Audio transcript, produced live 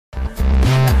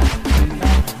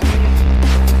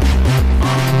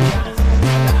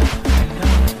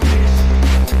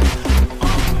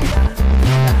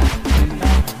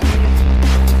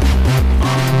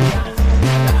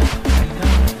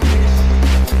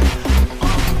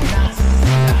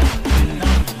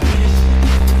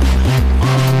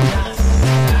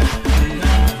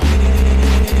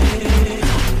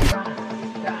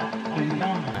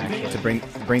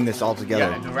bring this all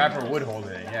together. Yeah, the wrapper would hold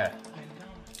it in, yeah.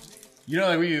 You know,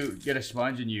 like when you get a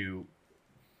sponge and you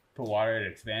put water,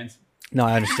 it expands? No,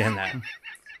 I understand that.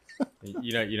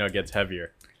 It gets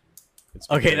heavier.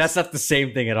 Okay, that's not the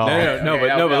same thing at all.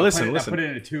 But listen. Put it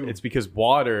in a tube. It's because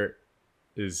water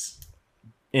is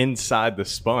inside the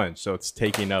sponge, so it's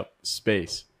taking up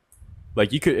space.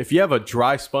 Like if you have a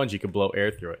dry sponge, you can blow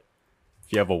air through it.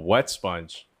 If you have a wet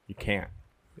sponge, you can't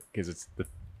because it's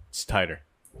tighter.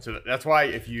 So that's why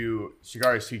if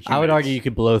cigar is too humid. I would argue you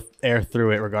could blow air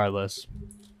through it regardless.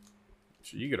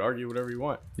 So you could argue whatever you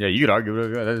want. Yeah, you could argue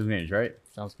whatever you want. That doesn't mean it's right.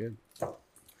 Sounds good.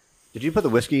 Did you put the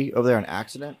whiskey over there on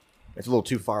accident? It's a little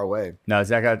too far away. No,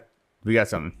 we got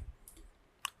something.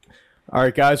 All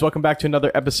right, guys, welcome back to another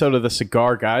episode of the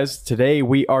Cigar Guys. Today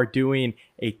we are doing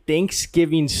a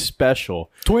Thanksgiving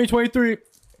special. 2023.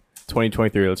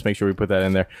 Let's make sure we put that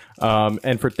in there.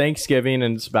 And for Thanksgiving,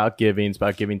 and it's about giving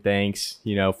thanks,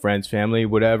 friends, family,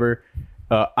 whatever.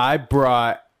 I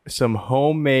brought some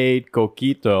homemade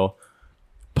coquito,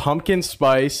 pumpkin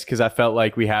spice, because I felt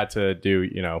like we had to do,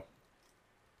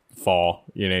 fall.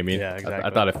 You know what I mean? Yeah, exactly. I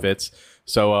thought it fits.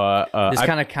 So this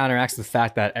kind of counteracts the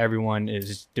fact that everyone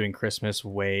is doing Christmas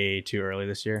way too early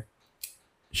this year.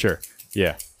 Sure.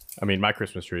 Yeah. I mean, my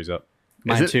Christmas tree is up.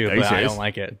 Mine too, but I don't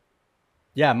like it.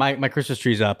 Yeah, my Christmas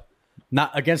tree's up.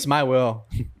 Not against my will.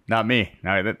 Not me.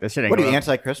 No, that shit ain't What are you, going up.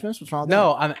 anti-Christmas? What's wrong with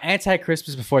No, I'm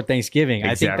anti-Christmas before Thanksgiving.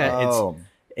 Exactly. I think that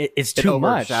it's it too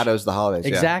much. overshadows the holidays.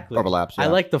 Exactly. Yeah. Overlaps. Yeah. I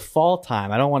like the fall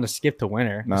time. I don't want to skip to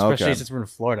winter, No, especially okay. since we're in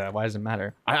Florida. Why does it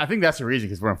matter? I think that's the reason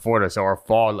because we're in Florida, so our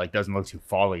fall doesn't look too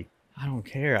fall-y. I don't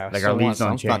care. I Like still our want leaves don't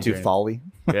something. not too change. folly.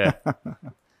 Yeah.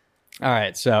 All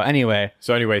right. So anyway,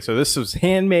 So this was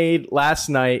handmade last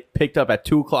night, picked up at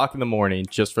 2:00 in the morning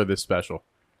just for this special.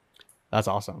 that's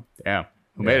awesome. Damn.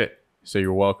 Who made it? So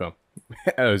you're welcome.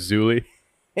 Zuli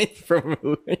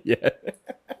from yeah.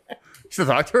 You still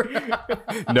talk to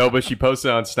her? No, but she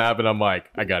posted on Snap and I'm like,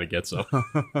 I gotta get some.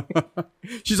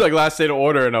 She's like, last day to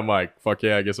order, and I'm like, fuck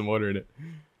yeah, I guess I'm ordering it.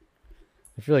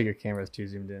 I feel like your camera's too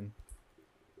zoomed in.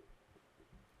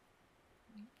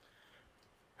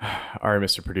 All right,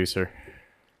 Mr. Producer.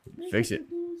 Fix it.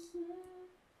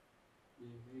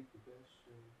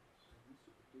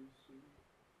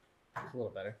 It's a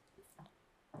little better.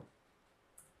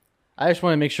 I just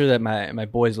want to make sure that my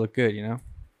boys look good,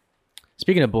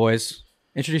 Speaking of boys,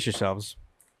 introduce yourselves.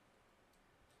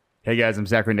 Hey guys, I'm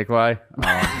Zachary Nikolai.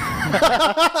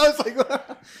 I was like,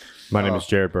 My name is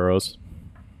Jared Burrows.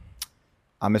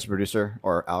 I'm Mr. Producer,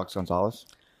 or Alex Gonzalez.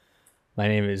 My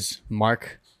name is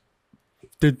Mark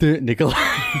Nikolai.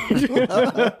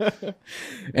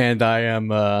 And I am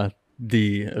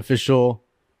the official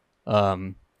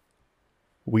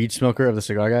weed smoker of the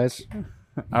Cigar Guys.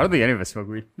 I don't think any of us smoke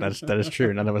weed. That is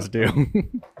true. None of us do.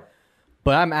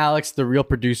 But I'm Alex, the real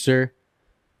producer.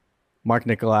 Mark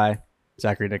Nikolai,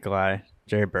 Zachary Nikolai,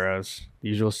 Jerry Burrows, the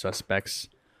usual suspects.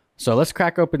 So let's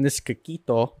crack open this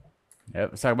coquito. Yep.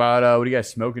 Let's talk about what are you guys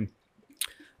smoking?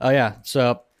 Oh yeah.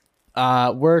 So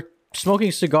we're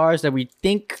smoking cigars that we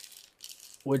think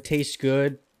would taste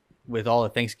good with all the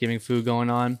Thanksgiving food going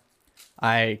on.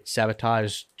 I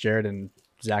sabotaged Jared and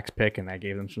Zach's pick, and I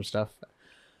gave them some stuff.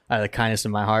 Out of the kindness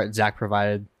of my heart, Zach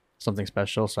provided something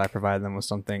special, so I provided them with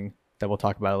something that we'll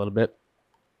talk about a little bit.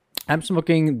 I'm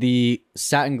smoking the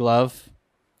Satin Glove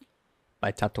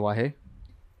by Tatuaje.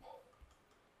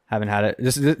 Haven't had it.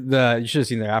 This is you should have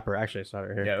seen the wrapper. Actually, I saw it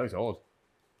right here. Yeah, it looks old.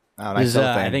 Oh, This nice is,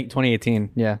 cellophane. I think 2018.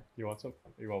 Yeah. You want some?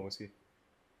 You want whiskey?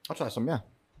 I'll try some, yeah.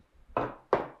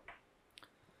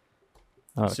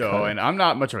 Oh, So, and I'm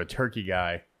not much of a turkey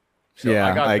guy. So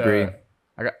Yeah, I agree.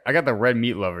 I got the red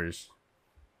meat lovers.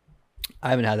 I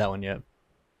haven't had that one yet.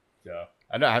 So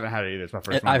I haven't had it either. It's my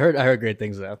first one. I heard great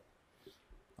things though.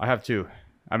 I have two.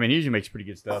 I mean, he usually makes pretty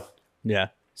good stuff. Yeah.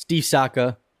 Steve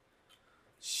Saka,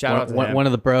 Shout out to him. one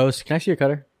of the bros. Can I see your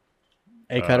cutter?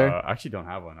 A cutter. I actually don't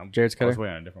have one. Jared's I was cutter?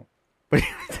 waiting on a different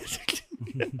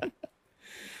one.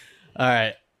 All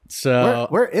right. So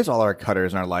Where is all our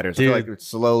cutters and our lighters? I feel Dude. like it's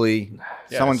slowly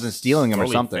Yeah, someone's it's stealing them or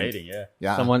slowly something. Fading, yeah.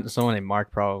 Yeah. someone named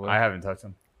Mark probably. I haven't touched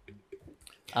them.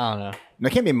 I don't know. No,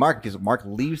 it can't be Mark because Mark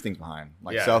leaves things behind,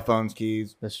 like Yeah. cell phones,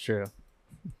 keys, That's true.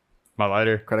 My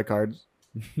lighter. credit cards.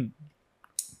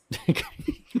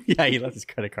 Yeah, he left his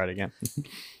credit card again.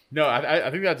 No, I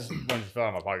think that just one just fell out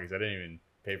of my pocket because I didn't even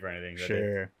pay for anything. that day.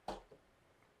 Sure.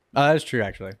 That's true,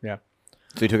 actually. Yeah.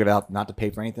 So you took it out not to pay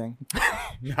for anything?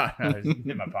 No, it just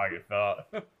hit my pocket. It fell out.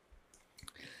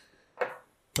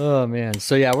 Oh man.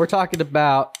 So yeah, we're talking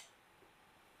about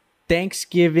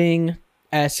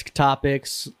Thanksgiving-esque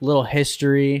topics, little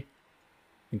history,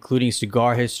 including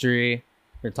cigar history.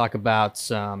 We're gonna talk about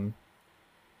some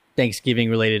Thanksgiving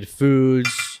related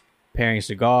foods, pairing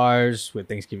cigars with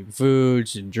Thanksgiving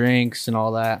foods and drinks and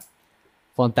all that.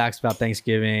 Fun facts about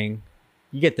Thanksgiving.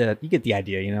 You get the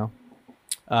idea, you know.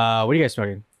 What are you guys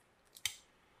smoking?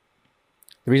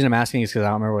 The reason I'm asking is because I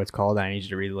don't remember what it's called. I need you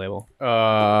to read the label.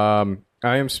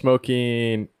 I am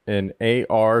smoking an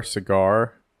AR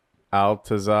cigar,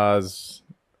 Altazaz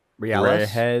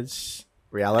Reales.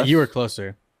 Reales. You were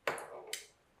closer.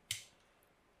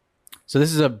 So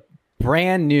this is a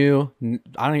brand new,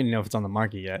 I don't even know if it's on the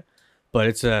market yet, but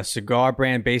it's a cigar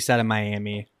brand based out of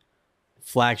Miami,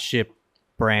 flagship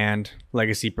brand,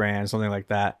 legacy brand, something like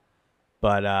that.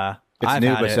 But It's I've new,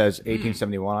 had but it. says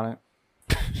 1871 on it.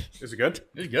 Is it good?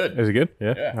 It's good. Is it good?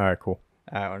 Yeah. Yeah. All right. Cool.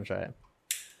 I want to try it.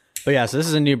 But yeah, so this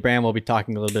is a new brand we'll be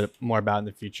talking a little bit more about in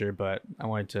the future, but I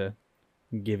wanted to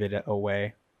give it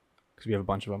away because we have a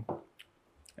bunch of them.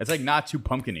 It's like not too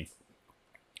pumpkin-y.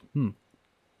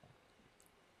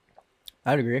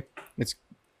 I'd agree. It's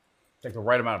like the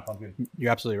right amount of pumpkin.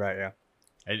 You're absolutely right, yeah.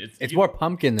 And It's more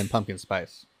pumpkin than pumpkin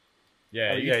spice.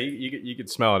 Yeah, Yeah. You could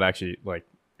smell it. Actually, like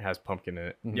it has pumpkin in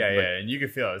it. yeah, yeah, and you can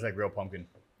feel it. It's like real pumpkin.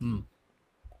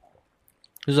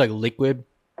 This is like liquid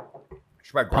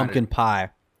Should try grind pumpkin it. pie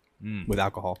with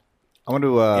alcohol. I want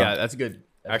to. Yeah, that's good.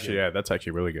 That's Actually, good. yeah, that's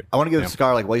actually really good. I want to give the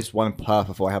cigar like at least one puff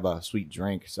before I have a sweet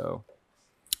drink. So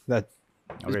That's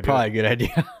do probably a good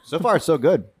idea. so far it's so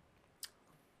good.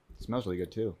 It smells really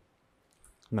good too.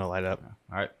 I'm gonna light up.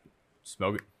 All right,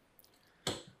 smoke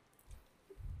it.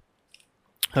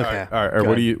 Okay. All right.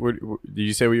 What do you? Did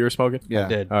you say what you were smoking? Yeah.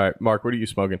 Did. All right, Mark. What are you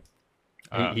smoking?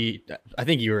 I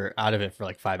think you were out of it for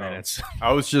like 5 minutes.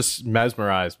 I was just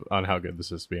mesmerized on how good this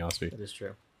is. To be honest with you. That is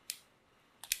true.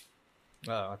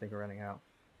 Oh, I think we're running out.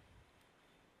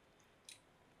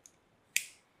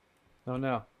 Oh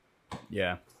no.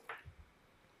 Yeah.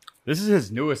 This is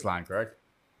his newest line, correct?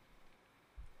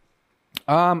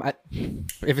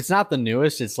 If it's not the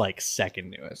newest, it's like second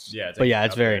newest. Yeah, it's but like yeah,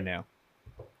 it's up very there.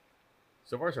 new.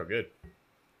 So far, so good.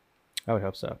 I would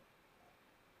hope so.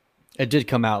 It did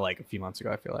come out like a few months ago.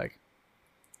 I feel like.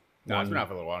 No, it's been out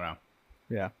for a little while now.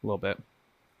 Yeah, a little bit.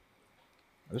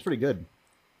 That's pretty good.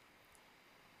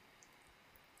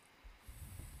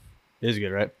 It is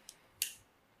good, right?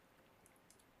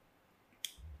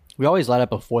 We always light up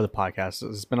before the podcast.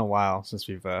 It's been a while since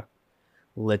we've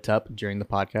lit up during the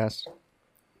podcast.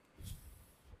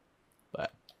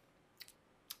 But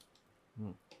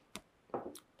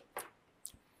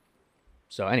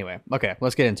so anyway, okay,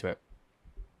 let's get into it.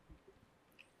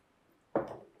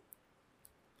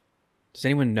 Does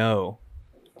anyone know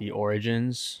the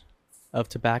origins of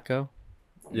tobacco?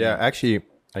 Yeah, actually,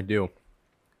 I do.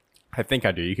 I think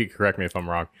I do. You could correct me if I'm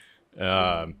wrong.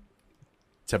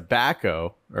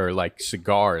 Tobacco or like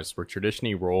cigars were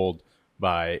traditionally rolled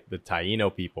by the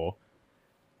Taino people.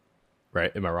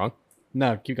 Right? Am I wrong?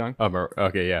 No, keep going.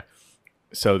 Okay, yeah.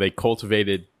 So they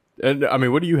cultivated. And I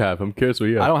mean, what do you have? I'm curious what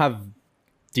you have. I don't have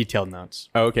detailed notes.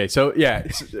 Oh, okay, so yeah.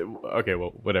 Okay, well,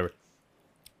 whatever.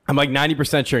 I'm like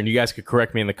 90% sure, and you guys could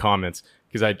correct me in the comments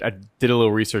because I did a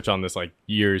little research on this like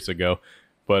years ago.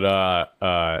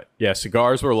 But yeah,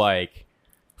 cigars were like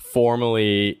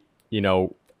formally,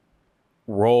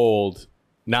 rolled,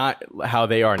 not how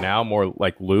they are now, more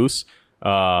like loose,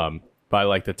 by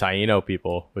like the Taino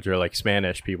people, which are like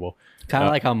Spanish people. Kind of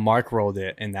like how Mark rolled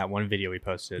it in that one video we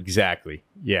posted. Exactly.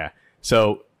 Yeah.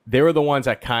 So they were the ones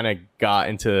that kind of got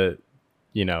into,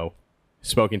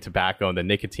 smoking tobacco and the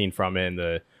nicotine from it and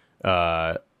the,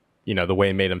 the way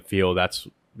it made them feel. That's,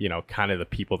 kind of the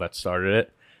people that started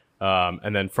it.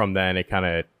 And then from then it kind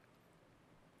of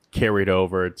carried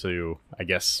over to, I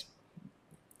guess,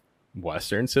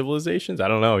 Western civilizations. I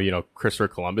don't know, Christopher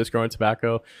Columbus growing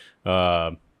tobacco.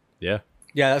 Yeah.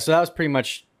 Yeah, so that was pretty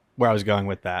much where I was going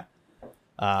with that.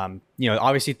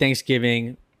 Obviously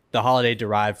Thanksgiving, the holiday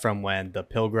derived from when the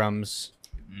Pilgrims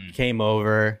came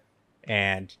over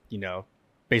and,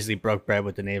 basically broke bread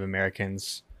with the Native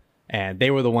Americans. And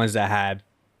they were the ones that had,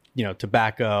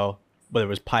 tobacco, whether it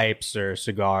was pipes or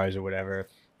cigars or whatever.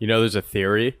 There's a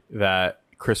theory that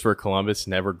Christopher Columbus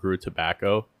never grew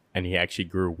tobacco and he actually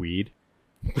grew weed.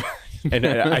 And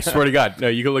I swear to God, no,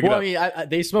 you can look Well, it up. I mean,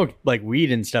 they smoked like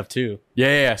weed and stuff too.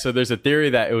 Yeah. So there's a theory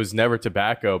that it was never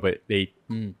tobacco, but the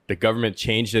government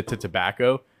changed it to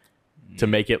tobacco to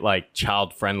make it like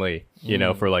child friendly,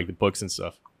 for like the books and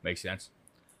stuff. Makes sense.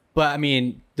 But I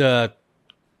mean, the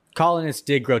colonists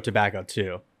did grow tobacco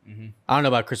too. I don't know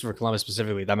about Christopher Columbus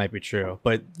specifically. That might be true.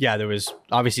 But yeah, there was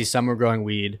obviously some were growing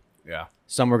weed. Yeah.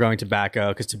 Some were growing tobacco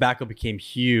because tobacco became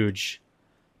huge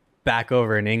back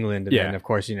over in England. And then, of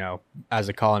course, as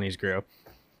the colonies grew.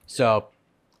 So,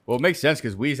 Well, it makes sense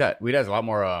because weed has a lot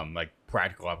more like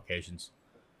practical applications.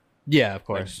 Yeah, of Like,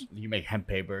 course. you make hemp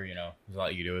paper. You know, there's a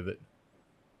lot you can do with it.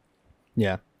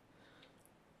 Yeah.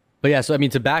 But yeah, so I mean,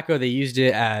 tobacco, they used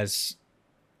it as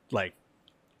like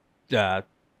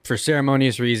for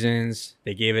ceremonious reasons.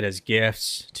 They gave it as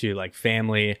gifts to like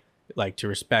family, like to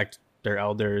respect their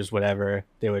elders, whatever.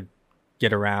 They would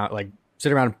get around, like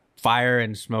sit around fire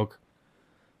and smoke.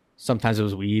 Sometimes it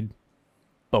was weed.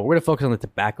 But we're going to focus on the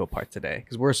tobacco part today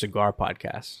because we're a cigar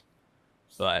podcast.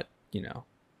 But, you know,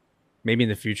 maybe in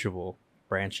the future we'll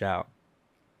branch out.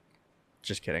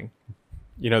 Just kidding.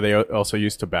 You know, they also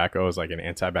used tobacco as like an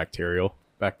antibacterial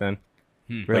back then.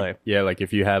 Really? Like, yeah, like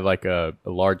if you had like a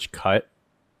large cut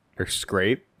or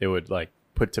scrape, they would like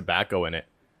put tobacco in it.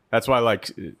 That's why, like,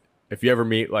 if you ever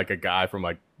meet like a guy from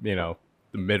like, you know,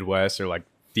 the Midwest or like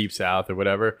Deep South or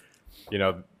whatever, you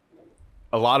know,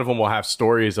 a lot of them will have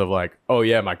stories of like, oh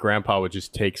yeah, my grandpa would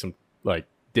just take some like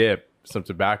some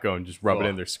tobacco and just rub it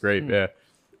in their scrape. Yeah.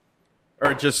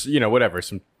 Or just, you know, whatever.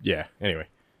 Anyway.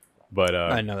 But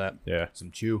I know that. yeah.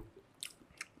 Some chew.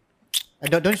 And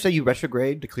don't you say you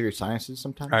retrograde to clear your sinuses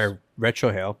sometimes? Or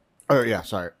retrohale. Oh yeah,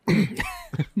 sorry.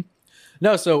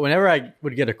 No, so whenever I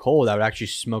would get a cold, I would actually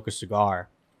smoke a cigar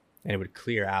and it would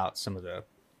clear out some of the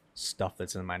stuff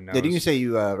that's in my nose. Didn't you say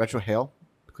you retrohale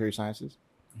to clear your sinuses?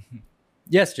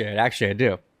 Yes, Jared, actually I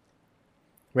do.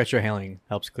 Retrohaling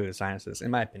helps clear the sinuses, in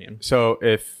my opinion. So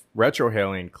if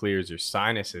retrohaling clears your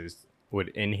sinuses, would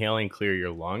inhaling clear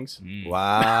your lungs?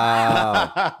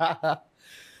 Wow. I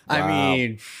Wow.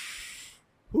 mean,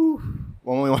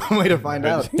 Only one way to find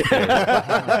out.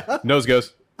 Nose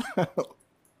goes.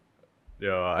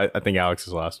 Yeah, I think Alex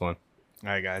is the last one. all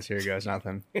right, guys, here goes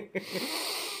nothing.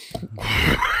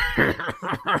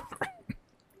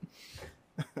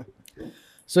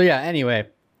 So yeah, anyway,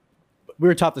 we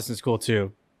were taught this in school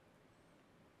too.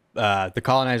 The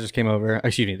colonists came over.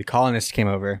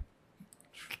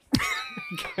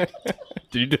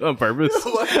 Did you do it on purpose?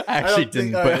 I actually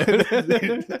didn't, but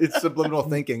It's subliminal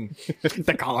thinking.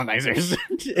 the colonizers.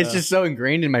 It's just so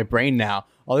ingrained in my brain now.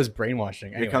 All this brainwashing.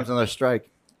 Here Anyway. comes another strike.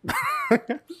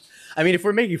 I mean, if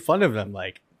we're making fun of them,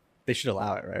 like, they should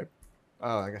allow it, right?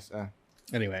 Oh, I guess.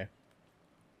 Anyway.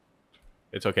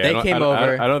 It's okay. They came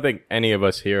over. I don't think any of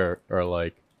us here are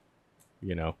like,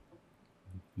 you know,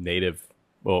 native.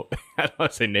 Well, I don't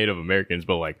want to say Native Americans,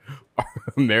 but like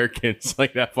Americans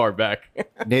like that far back.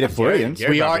 Native Floridians.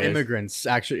 Jared We are probably is. immigrants.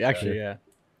 Actually, yeah.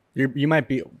 You might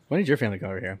be. When did your family come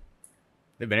over here?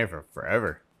 They've been here for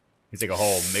forever. It's like a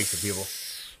whole mix of people.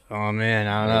 Oh man,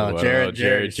 I don't know. Well,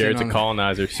 Jared's Jared's a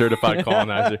colonizer, certified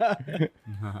colonizer.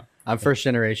 I'm first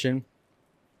generation.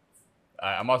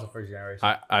 I'm also first generation.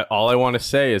 All I want to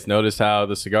say is notice how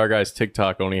the Cigar Guys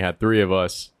TikTok only had 3 of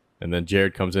us, and then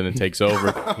Jared comes in and takes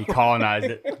over. He colonized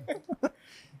it.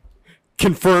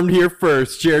 Confirmed here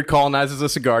first. Jared colonizes the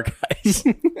Cigar Guys.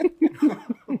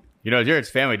 You know, Jared's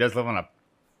family does live on a.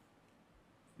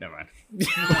 Never mind.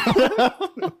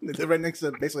 It's right next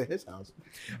to basically his house.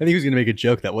 I think he was gonna make a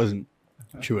joke that wasn't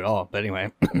true at all. But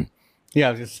anyway, yeah,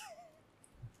 I was just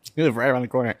he lived right around the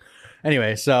corner.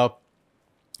 Anyway, so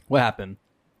what happened?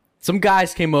 Some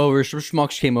guys came over, some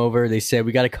schmucks came over. They said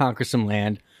we got to conquer some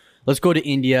land. Let's go to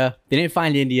India. They didn't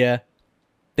find India.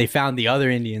 They found the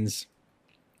other Indians,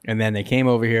 and then they came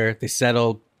over here. They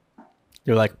settled.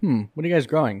 They're like, what are you guys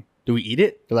growing? Do we eat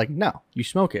it? They're like, no, you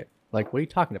smoke it. Like, what are you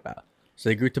talking about? So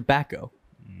they grew tobacco.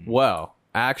 Well,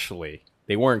 actually,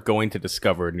 they weren't going to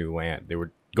discover a new land. They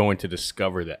were going to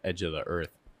discover the edge of the earth,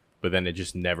 but then it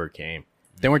just never came.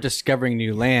 They weren't discovering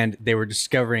new land. They were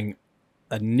discovering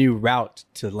a new route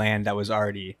to land that was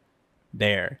already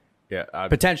there, Yeah,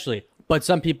 potentially. But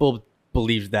some people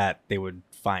believed that they would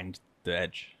find the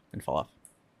edge and fall off.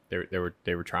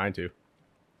 they were trying to,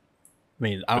 I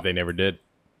mean, but they never did I-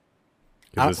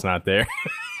 because it's not there.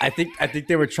 I think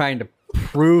they were trying to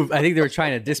prove. I think they were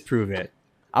trying to disprove it.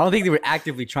 I don't think they were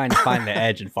actively trying to find the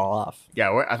edge and fall off.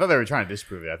 Yeah, I thought they were trying to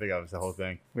disprove it. I think that was the whole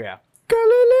thing. Yeah.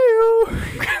 Galileo.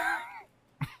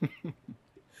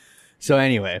 So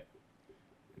anyway,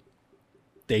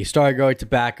 they started growing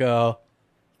tobacco.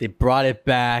 They brought it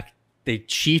back. They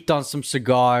cheaped on some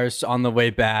cigars on the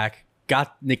way back.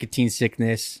 Got nicotine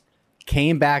sickness.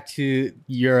 Came back to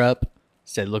Europe.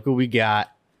 Said, "Look what we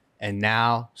got." And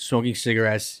now smoking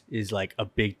cigarettes is like a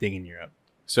big thing in Europe.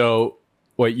 So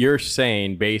what you're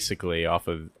saying, basically, off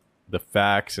of the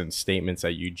facts and statements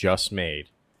that you just made,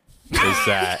 is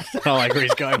that I don't like where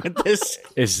he's going with this.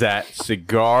 is that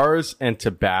cigars and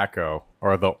tobacco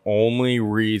are the only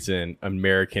reason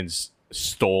Americans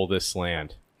stole this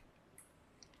land.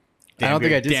 I don't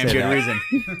think I did Damn say good that. reason.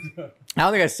 I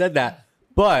don't think I said that,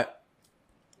 but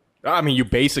I mean, you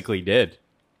basically did.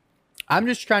 I'm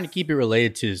just trying to keep it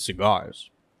related to cigars.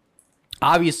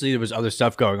 Obviously, there was other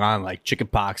stuff going on, like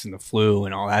chickenpox and the flu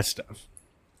and all that stuff.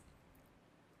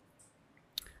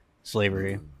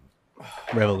 Slavery,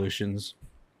 revolutions,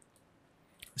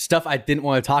 stuff I didn't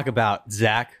want to talk about.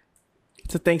 Zach,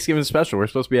 It's a Thanksgiving special. We're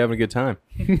supposed to be having a good time.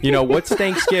 You know, what's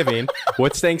Thanksgiving?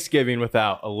 What's Thanksgiving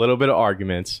without a little bit of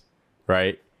arguments,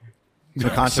 right? Some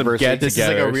controversy. Some This is like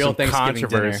a get-together, real some Thanksgiving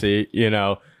controversy. You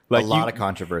know, a like lot of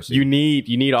controversy. You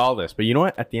need all this, but you know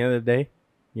what? At the end of the day,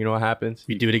 you know what happens?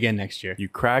 we do it again next year. You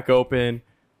crack open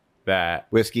that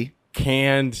Whiskey.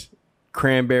 canned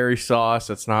cranberry sauce.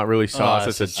 That's not really sauce.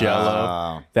 that's It's a just-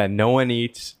 Jello that no one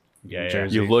eats. Yeah,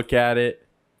 Jersey. You look at it,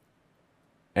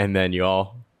 and then you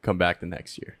all come back the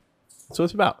next year. That's what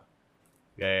it's about.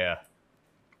 Yeah.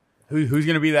 Who's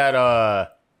gonna be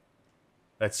that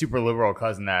super liberal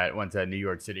cousin that went to New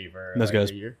York City for Those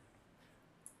guys. a year?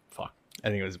 Fuck. I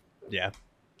think it was. Yeah,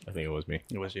 I think it was me.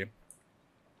 it was you.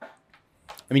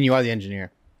 I mean, you are the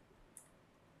engineer.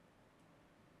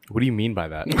 What do you mean by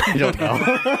that? You don't know.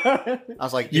 I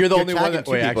was like, You're the only one tagging that-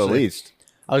 two wait, people actually. at least.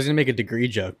 I was gonna make a degree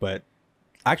joke, but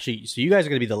actually, so you guys are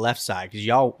gonna be the left side because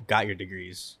y'all got your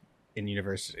degrees in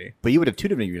university, But you would have two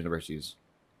different universities.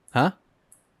 huh?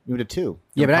 You would have two.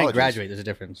 Yeah, but I didn't colleges. graduate. There's a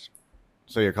difference.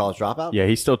 So you're a college dropout? Yeah,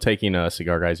 he's still taking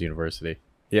Cigar Guys University.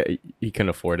 Yeah, he couldn't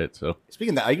afford it, so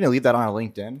Speaking of that, are you going to leave that on our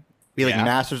LinkedIn? Be like Yeah.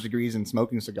 master's degrees in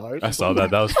smoking cigars? I saw that.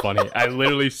 That was funny. I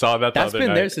literally saw that the That's other been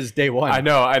night. there since day one. I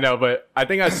know, but I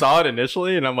think I saw it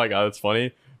initially, and I'm like, oh, that's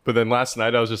funny. But then last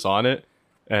night I was just on it,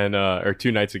 and or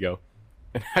 2 nights ago,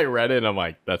 and I read it, and I'm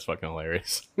like, that's fucking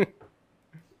hilarious.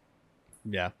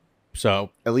 Yeah.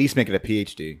 So, At least make it a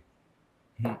PhD.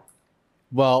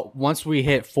 well, once we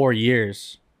hit 4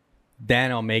 years,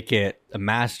 then I'll make it a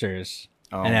master's,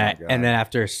 Oh and my God. then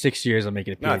after 6 years, I'll make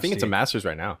it a PhD. No, I think it's a master's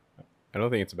right now. I don't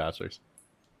think it's a bachelor's.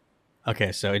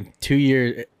 Okay, so in 2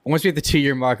 years, once we hit the 2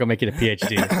 year mark, I'll make it a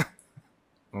PhD. I'm going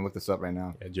to look this up right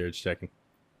now. Yeah, Jared's checking.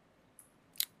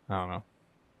 I don't know.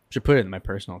 Should put it in my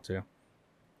personal too.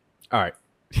 All right.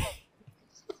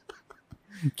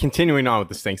 Continuing on with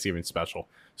this Thanksgiving special.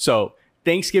 So,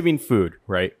 Thanksgiving food,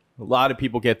 right? A lot of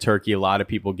people get turkey. A lot of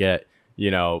people get,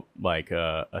 like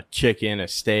a chicken, a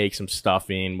steak, some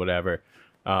stuffing, whatever.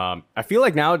 I feel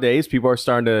like nowadays people are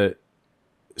starting to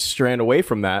strand away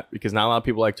from that because not a lot of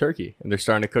people like turkey. And they're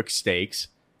starting to cook steaks.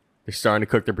 They're starting to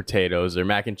cook their potatoes, their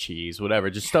mac and cheese, whatever.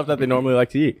 Just stuff that they normally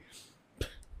like to eat.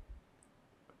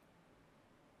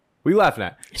 What are you laughing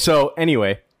at? So,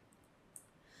 anyway,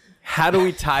 how do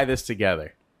we tie this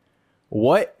together?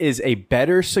 What is a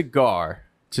better cigar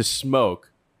to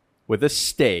smoke with a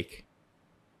steak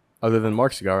other than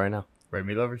Mark's cigar right now? Red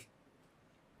meat lovers.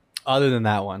 Other than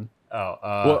that one,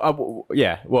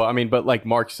 Yeah. Well, I mean, but like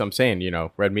Mark's, I'm saying,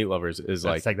 Red Meat Lovers is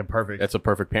that's like the perfect. that's a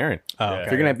perfect pairing. oh, Yeah. okay.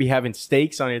 If you're going to be having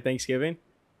steaks on your Thanksgiving,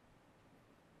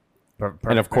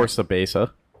 and of course the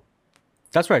Besa.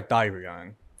 That's where I thought you were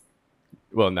going.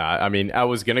 Well, nah, I mean, I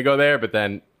was going to go there, but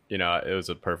then, it was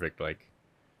a perfect, like,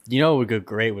 You know, it would go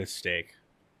great with steak.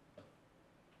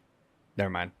 Never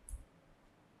mind.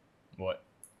 what?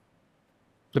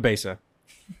 The Besa.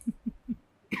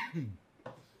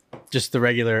 Just the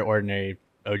regular, ordinary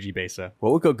OG Besa.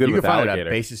 what would go good You with can find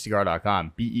alligator? it at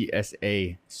baseacigar.com.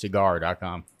 BESA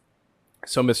cigar.com.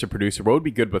 So, Mr. Producer, what would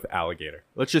be good with alligator?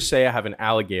 Let's just say I have an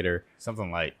alligator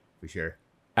Something light for sure.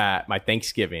 at my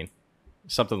Thanksgiving.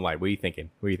 Something like, what are you thinking?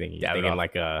 You thinking Davidoff.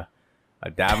 like a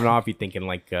Davidoff? You thinking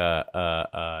like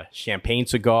a champagne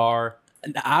cigar?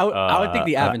 I would think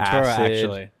the Aventura, acid.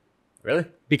 actually. Really?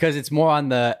 Because it's more on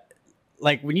the...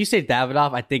 Like, when you say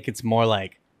Davidoff, I think it's more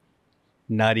like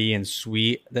nutty and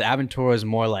sweet. The Aventura is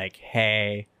more like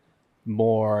hay,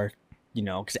 more,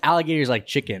 because alligator is like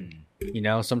chicken,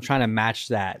 So I'm trying to match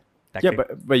that. Yeah,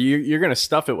 but you're gonna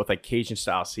stuff it with like Cajun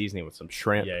style seasoning with some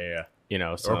shrimp.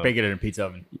 Yeah. So Or bake it in a pizza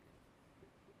oven.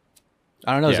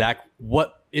 I don't know, Yeah. Zach.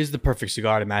 What is the perfect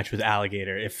cigar to match with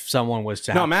alligator if someone was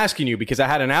to No, have... I'm asking you because I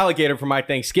had an alligator for my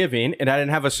Thanksgiving and I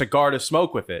didn't have a cigar to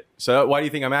smoke with it. So why do you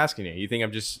think I'm asking you? You think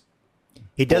I'm just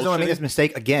He doesn't want to make Bullshitting? this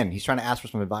mistake again. He's trying to ask for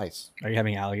some advice. Are you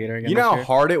having alligator again? you know this how year?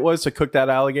 hard it was to cook that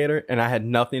alligator and I had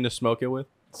nothing to smoke it with?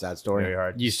 Sad story. Very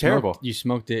hard. You It's terrible. You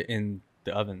smoked it in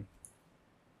the oven.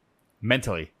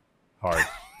 Mentally hard.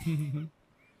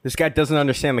 This guy doesn't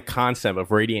understand the concept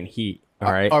of radiant heat.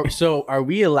 All right. So are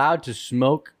we allowed to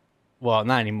smoke? Well,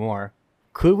 not anymore.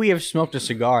 Could we have smoked a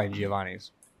cigar in Giovanni's?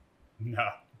 No.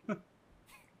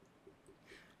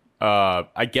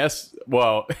 I guess.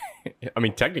 Well, I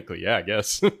mean, technically, yeah, I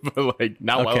guess, but like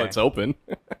not while Okay. it's open.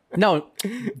 No,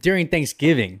 during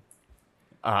Thanksgiving.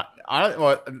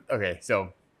 Okay,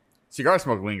 so cigar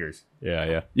smoke lingers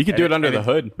Yeah. You could And do it- it under and the it-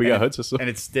 hood. We and got it- hood system. and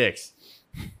it sticks.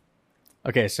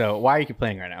 Okay, so why are you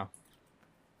complaining right now?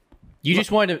 You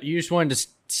just wanted to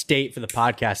state for the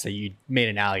podcast that you made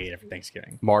an alligator for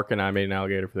Thanksgiving. Mark and I made an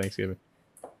alligator for Thanksgiving.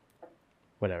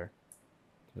 Whatever.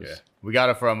 Yeah, we got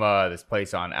it from this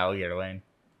place on Alligator Lane.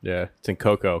 Yeah, it's in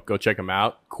Cocoa. Go check them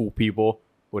out. Cool people.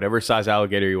 Whatever size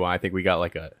alligator you want. I think we got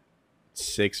like a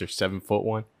 6 or 7 foot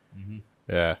one. Mm-hmm.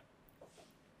 Yeah.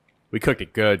 We cooked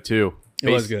it good too. It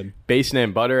was good. Basting it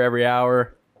in butter every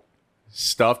hour.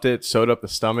 Stuffed it. Sewed up the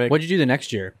stomach. What'd you do the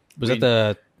next year? Was that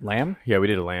the lamb? Yeah, we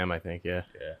did a lamb, I think. Yeah.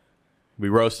 Yeah. We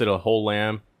roasted a whole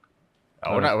lamb.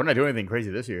 Oh, we're not doing anything crazy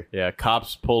this year. Yeah,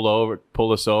 cops pulled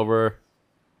us over.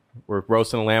 We're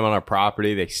roasting a lamb on our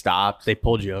property. They stopped. They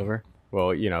pulled you over. Well,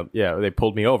 they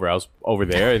pulled me over. I was over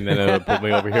there, and then they pulled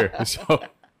me over here. So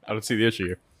I don't see the issue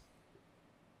here.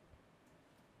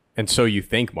 And so you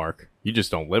think, Mark. You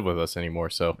just don't live with us anymore,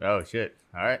 so. Oh, shit.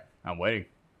 All right. I'm waiting.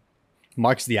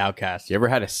 Mark's the outcast. You ever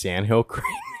had a sandhill crane?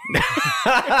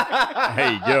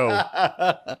 Hey, yo.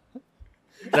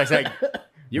 That's like,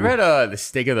 you ever had the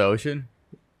steak of the ocean?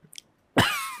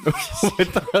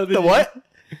 The what?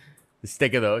 The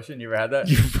steak of the ocean? You ever had that?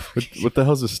 What the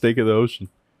hell's the steak of the ocean?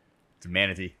 It's a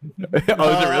manatee. Oh, is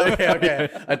it really? Okay.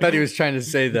 I thought he was trying to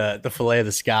say the fillet of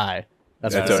the sky.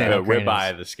 That's what That's the a sandhill crane ribeye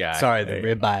is. of the sky. Sorry, the Hey.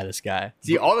 ribeye of the sky.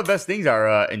 See, all the best things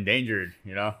are endangered,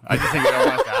 you know? I just think we don't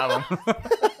want us to have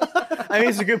them. I mean,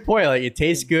 it's a good point. Like, it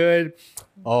tastes good.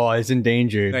 Oh, it's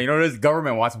endangered. No, you know what it is? The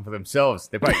government wants them for themselves.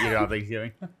 They probably eat it on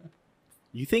Thanksgiving.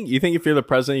 You think if you're the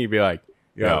president, you'd be like,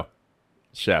 yo, Yeah.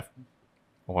 chef,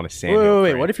 I want a Wait, sandhill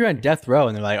crane. What if you're on death row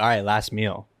and they're like, all right, last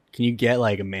meal. Can you get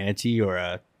like a manatee or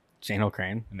a sandhill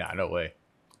crane? Nah, no way.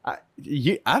 I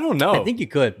don't know. I think you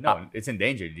could. No, it's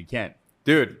endangered. You can't.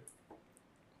 Dude,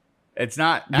 It's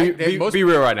not. be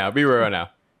real right now. Be real right now.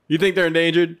 You think they're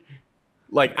endangered?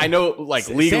 Like, I know, like,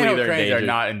 legally sandhill they're cranes endangered. are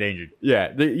not endangered.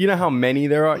 Yeah. You know how many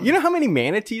there are? You know how many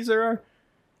manatees there are?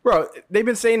 Bro, they've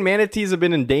been saying manatees have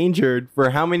been endangered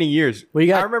for how many years? Well, you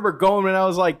got- I remember going when I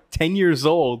was like 10 years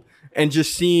old and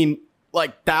just seeing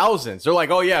like thousands. They're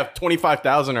like, oh, yeah,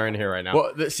 25,000 are in here right now.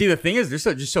 Well, the thing is,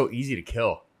 they're just so easy to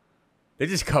kill. They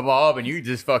just come up and you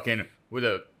just fucking with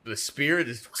a spear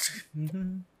just.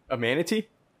 A manatee?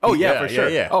 Oh, yeah, Yeah, for yeah, sure.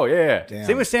 yeah. Oh, yeah. Damn.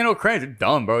 Same with sandhill cranes. They're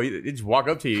dumb, bro. They just walk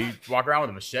up to you, walk around with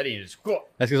a machete, and just.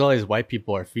 That's because all these white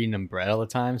people are feeding them bread all the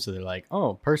time. So they're like,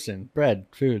 oh, person, bread,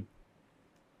 food.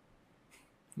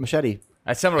 Machete.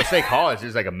 At Seminole State College,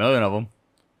 there's like 1 million of them.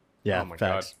 Yeah, Oh my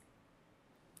facts.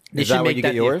 Is that where you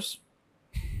get yours?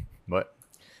 But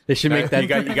They should make that.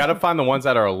 You got to find the ones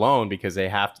that are alone because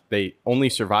they only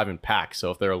survive in packs.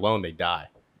 So if they're alone, they die.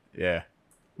 yeah,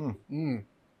 So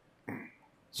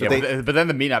yeah. they, But then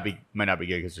the meat might not be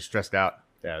good because they're stressed out.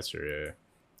 Yeah, that's true. Yeah.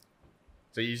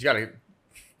 So you just gotta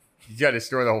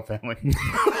destroy the whole family.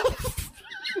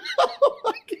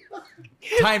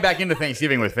 Tying back into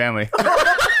Thanksgiving with family.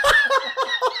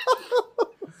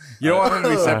 You don't want them to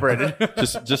be separated.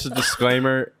 Just a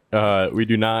disclaimer: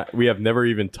 we have never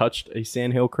even touched a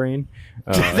sandhill crane.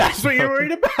 That's what you're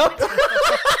worried about.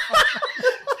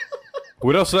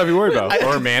 What else would I be worried about?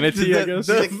 Or a manatee, I guess.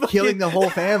 He's like killing the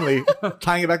whole family,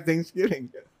 tying it back to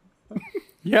Thanksgiving.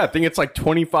 Yeah, I think it's like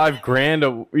 25 grand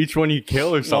of each one you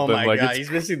kill or Oh something. my like god, it's, he's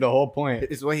missing the whole point.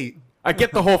 It's what he. I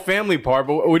get the whole family part,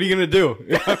 but what are you gonna do?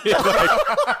 I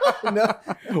mean, like,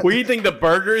 what do you think the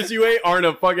burgers you ate aren't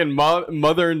a fucking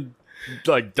mother and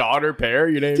like daughter pair?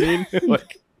 You know what I mean?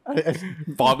 Like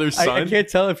father son. I can't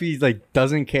tell if he like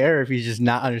doesn't care or if he's just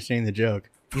not understanding the joke.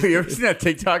 You ever seen that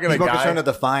TikTok of He's a more concerned guy? of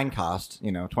the fine cost.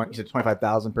 You know, he said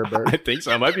 25,000 per I bird. think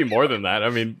so. It might be more than that. I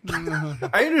mean,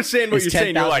 I understand what It's you're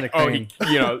saying. You're 10,000 like, a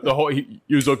oh, crane.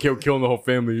 he was okay with killing the whole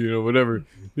family, whatever.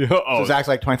 You know, So it's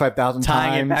actually like 25,000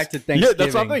 Tying times. it back to yeah, Thanksgiving.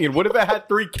 that's what I'm thinking. What if it had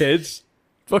 3 kids?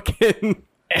 Fucking,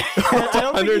 I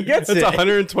don't think he gets that's it.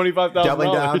 $125,000.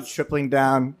 doubling down, tripling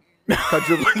down,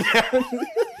 quadrupling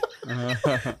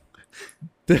down.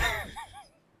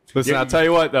 Listen, I'll tell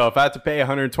you what though. If I had to pay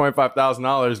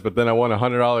 $125,000, but then I won a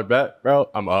 $100 bet, bro,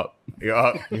 I'm up.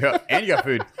 Yeah, and you got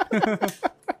food.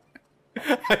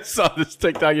 I saw this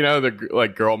TikTok, the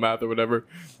like girl math or whatever,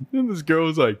 and this girl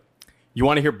was like, "You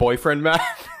want to hear boyfriend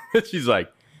math?" she's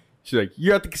like,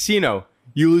 "You're at the casino.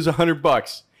 You lose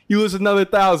 $100. You lose another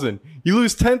 1,000. You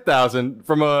lose 10,000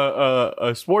 from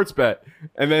a sports bet,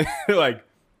 and then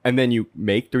and then you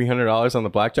make $300 on the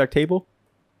blackjack table."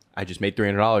 I just made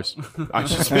 $300. I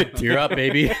just made You're up,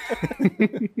 baby.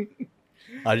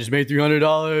 I just made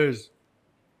 $300.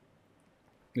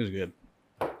 It was good.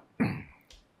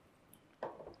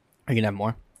 I can have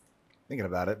more. Thinking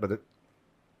about it, but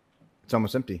it's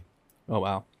almost empty. Oh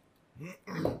wow.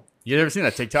 You ever seen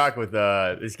that TikTok with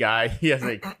this guy? He's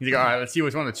like, all right, let's see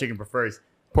which one the chicken prefers.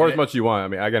 pour as much as you want. I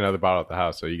mean, I got another bottle at the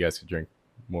house, so you guys can drink.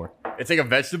 more. It's like a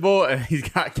vegetable, and he's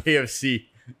got KFC.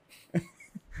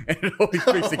 And it always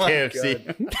brings the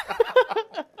KFC.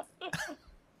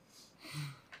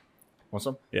 Want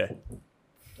some? Yeah.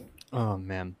 Oh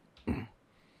man.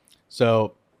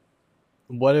 So,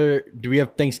 do we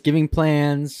have Thanksgiving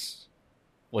plans?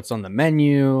 What's on the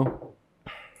menu?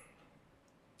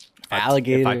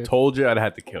 Alligator. If I told you, I'd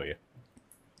have to kill you.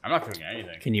 I'm not cooking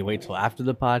anything. Can you wait till after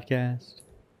the podcast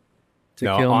to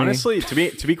No, kill me? honestly, to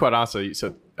be quite honest,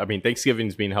 so I mean,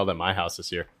 Thanksgiving's being held at my house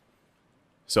this year,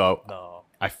 so No.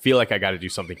 I feel like I got to do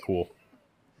something cool.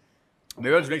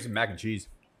 Maybe I'll just make some mac and cheese.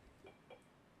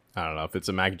 I don't know if it's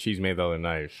a mac and cheese made the other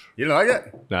night. You don't like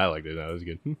it? No, I liked it. No, it was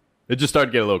good. It just started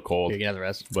to get a little cold. Here, you can have the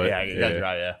rest. But Yeah, you guys are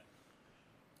right, yeah.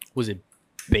 Was it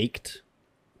baked?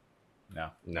 No.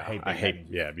 No, baked I mac hate. and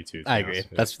cheese. Yeah, me too. to I be agree.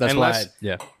 honest. That's Unless- why.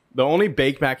 Yeah. The only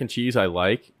baked mac and cheese I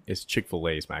like is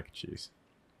Chick-fil-A's mac and cheese.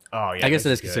 Oh, yeah. I guess it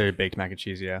this is good. considered baked mac and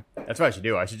cheese. Yeah. That's what I should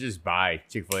do. I should just buy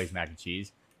Chick-fil-A's mac and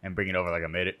cheese and bring it over like I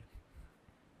made it.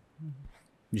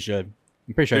 You should.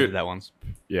 I'm pretty sure I Dude. did that once.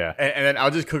 Yeah, And then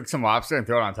I'll just cook some lobster and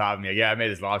throw it on top of me. Like, yeah, I made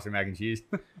this lobster mac and cheese.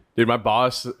 dude, my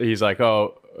boss, he's like,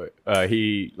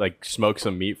 he like smoked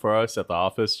some meat for us at the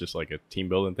office, just like a team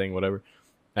building thing, whatever.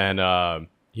 And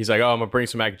he's like, oh, I'm gonna bring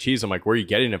some mac and cheese. I'm like, where are you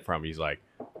getting it from? He's like,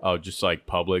 oh, just like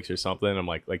Publix or something. I'm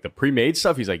like the pre-made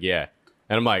stuff. He's like, yeah.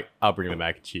 And I'm like, I'll bring the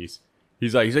mac and cheese.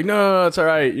 He's like, no, it's all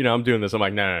right. You know, I'm doing this. I'm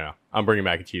like, no. I'm bringing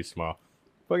mac and cheese tomorrow.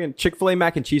 Fucking Chick-fil-A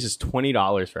mac and cheese is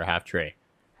 $20 for a half tray.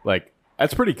 Like,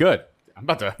 that's pretty good. I'm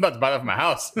about to buy that for my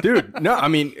house. Dude, no, I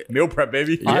mean, Meal prep,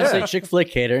 baby. Honestly, Chick-fil-A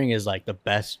catering is like the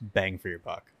best bang for your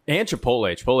buck. and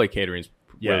Chipotle catering's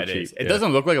Yeah, really it cheap. is. It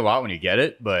doesn't look like a lot when you get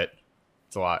it, but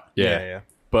it's a lot. Yeah.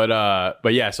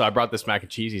 But yeah, so I brought this mac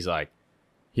and cheese. He's like,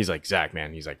 Zach,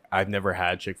 man. He's like, I've never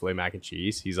had Chick-fil-A mac and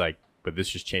cheese. He's like, but this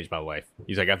just changed my life.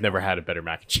 He's like, I've never had a better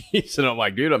mac and cheese. And I'm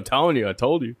like, dude, I'm telling you, I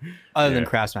told you. Other than Yeah.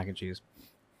 Kraft's mac and cheese.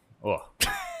 Oh,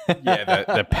 Yeah,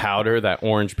 the powder, that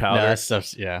orange No, powder. that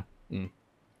stuff's yeah.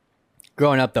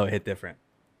 Growing up though, it hit different.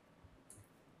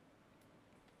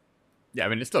 yeah. I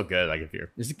mean, it's still good. Like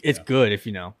if It's good if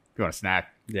you know. you want a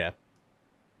snack. Yeah.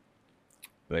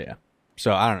 But yeah.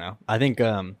 So I don't know. I think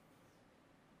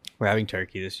we're having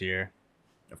turkey this year,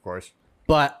 Of course.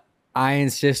 but I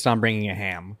insist on bringing a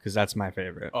ham because that's my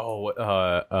favorite.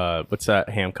 Oh, what's that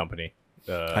ham company?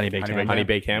 Honey baked ham. Honey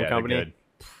baked ham Yeah, they're company. good.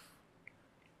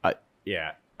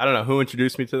 Yeah, I don't know who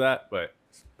introduced me to that, but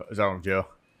Is that with Joe?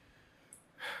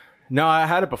 no, I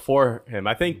had it before him.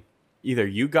 I think either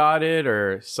you got it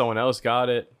or someone else got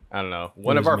it. I don't know.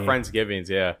 One of was our me. Friendsgivings,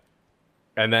 yeah.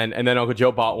 And then Uncle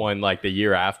Joe bought one like the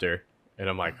year after, and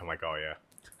I'm like, oh yeah.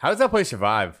 How does that place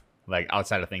survive? Like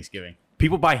outside of Thanksgiving?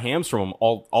 People buy hams from them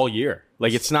all year.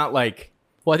 Like it's not like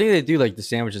Well, I think they do like the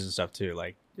sandwiches and stuff too.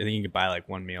 Like I think you can buy like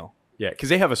one meal. yeah, because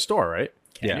they have a store, right?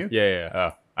 Can Yeah. you? Yeah.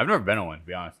 Oh, I've never been on one. To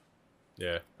be honest,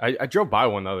 Yeah. I drove by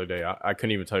one the other day. I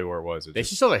couldn't even tell you where it was. It they just-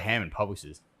 should sell their ham in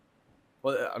Publix's.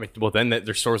 well, then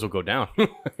their stores will go down.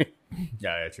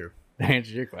 Yeah, true. To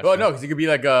answer your question. Well, no, because it could be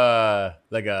like a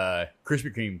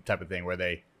Krispy Kreme type of thing where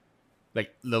they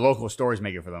like the local stores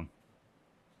make it for them.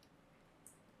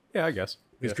 Yeah, I guess.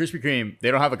 Because Krispy Kreme,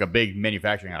 they don't have like a big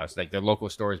manufacturing house. Like their local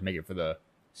stores make it for the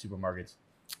supermarkets.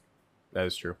 That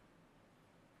is true.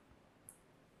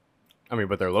 I mean,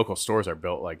 but their local stores are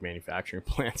built like manufacturing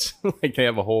plants. Like they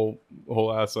have a whole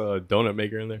ass donut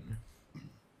maker in there.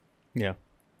 Yeah.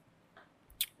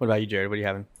 What about you, Jared? What are you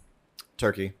having?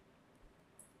 Turkey.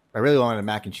 I really wanted a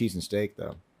mac and cheese and steak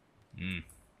though.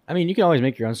 I mean, you can always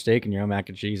make your own steak and your own mac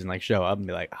and cheese and like show up and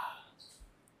be like, ah.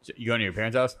 So you going to your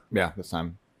parents' house? Yeah, this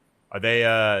time. Are they?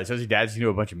 So his dad's gonna do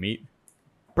a bunch of meat.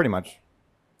 Pretty much.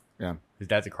 Yeah. His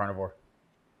dad's a carnivore.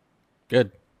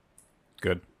 Good.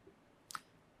 Good.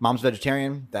 Mom's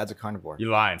vegetarian. Dad's a carnivore. You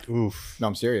lying? Oof. No,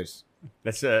 I'm serious.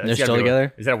 That's They're that's gotta still be-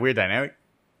 together? Is that a weird dynamic?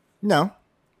 No.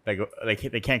 Like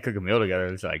they can't cook a meal together.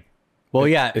 It's like Well,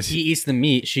 yeah, Is he eats the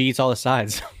meat. She eats all the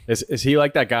sides. Is he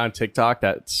like that guy on TikTok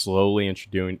that slowly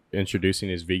introducing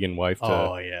his vegan wife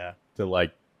to yeah.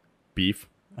 like beef?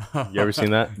 You ever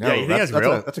seen that? No, Yeah, you think that's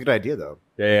real? That's a good idea though.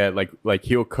 Yeah, like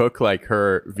he'll cook like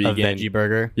her A vegan veggie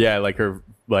burger. Yeah, like her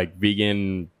like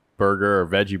vegan burger or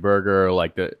veggie burger or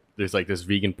like there's like this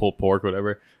vegan pulled pork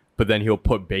whatever, but then he'll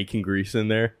put bacon grease in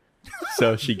there,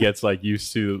 so she gets like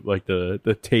used to like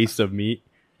the taste of meat.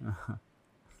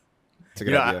 It's a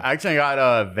you good know, idea. I actually got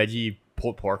a veggie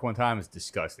pulled pork one time. It's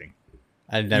disgusting.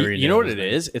 I never. You even know what knew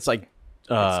it was is? It's like It's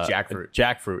jackfruit.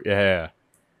 Jackfruit. Yeah.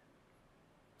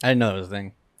 I didn't know it was a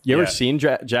thing. You ever Yeah. seen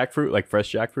jackfruit, like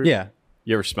fresh jackfruit? Yeah.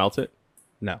 You ever smelt it?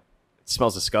 No. It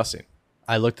smells disgusting.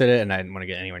 I looked at it and I didn't want to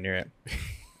get anywhere near it.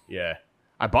 Yeah,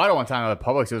 I bought it one time at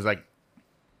Publix. It was like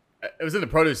it was in the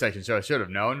produce section, so I should have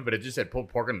known, but it just said pulled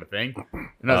pork on the thing.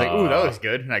 And I was like, ooh, that looks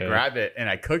good. And I grabbed it and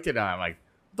I cooked it and I'm like,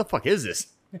 what the fuck is this?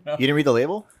 You didn't read the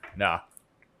label? Nah.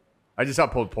 I just saw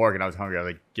pulled pork and I was hungry. I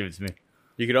was like, give it to me.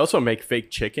 You could also make fake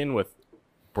chicken with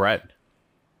bread.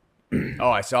 Oh,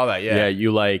 I saw that. Yeah,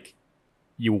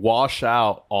 you wash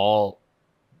out all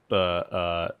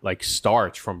the like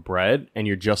starch from bread and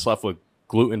you're just left with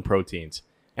gluten proteins.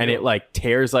 And it like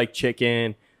tears like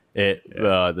chicken.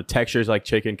 The texture is like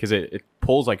chicken because it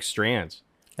pulls like strands.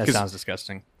 That sounds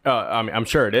disgusting. I mean, I'm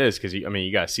sure it is because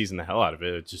you got to season the hell out of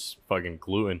it. It's just fucking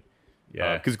gluten.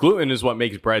 Yeah. Because gluten is what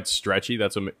makes bread stretchy.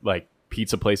 That's what like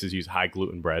pizza places use high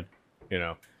gluten bread,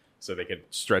 so they could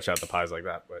stretch out the pies like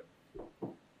that. But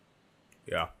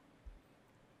yeah.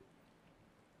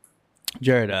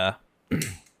 Jared,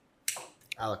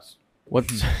 Alex.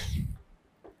 what's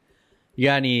you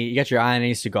got your eye on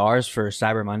any cigars for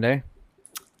Cyber Monday?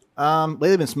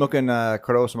 Lately I've been smoking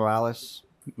Cordobas Morales.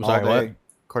 Sorry, all day. what?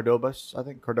 Cordobas, I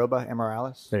think. Cordoba and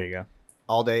Morales. There you go.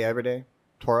 All day, every day.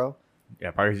 Toro.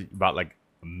 Yeah, probably about like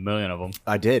 1 million of them.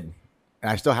 I did.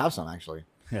 And I still have some, actually.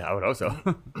 Yeah, I would hope so.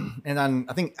 And then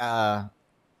I think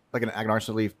like an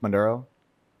Agnarsa Leaf Maduro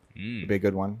would be a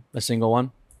good one. A single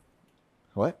one?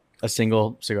 What? A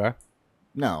single cigar?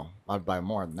 No, I'd buy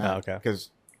more than that. Oh, okay. Because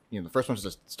the first one's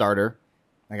just a starter.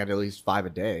 I got at least 5 a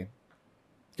day.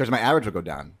 Because my average will go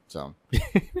down. So,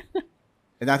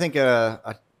 and I think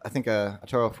a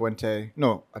Toro Fuente,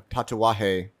 no, a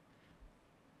Tatuaje.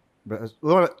 But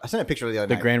I sent a picture the other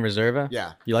The night. Grand Reserva?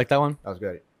 Yeah, You like that one? that was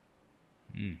good.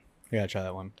 You gotta try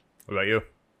that one. What about you?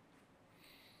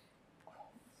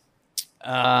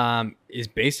 Is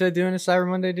Besa doing a Cyber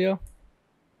Monday deal?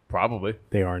 Probably.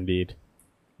 They are indeed.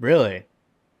 Really? I'm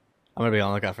gonna be on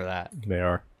the lookout for that. They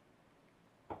are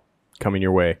coming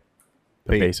your way.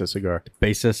 The Besa cigar.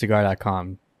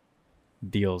 BesaCigar.com.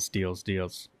 Deals.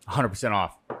 100%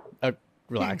 off.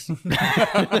 Relax.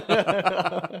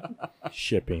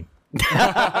 Shipping.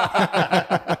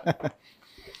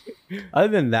 Other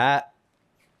than that,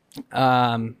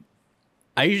 what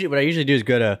I usually do is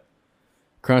go to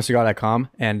ChronoCigar.com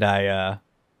and I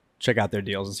check out their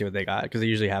deals and see what they got because they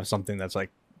usually have something that's like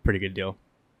pretty good deal.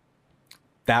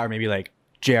 That or maybe like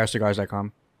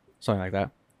JRCigars.com, something like that.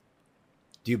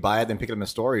 Do you buy it then pick it up in the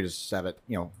store? Or you just have it,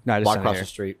 No, I just walk send it across here. the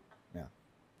street? Yeah.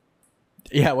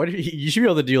 Yeah, what if you should be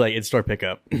able to do like in-store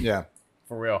pickup. Yeah.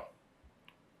 For real.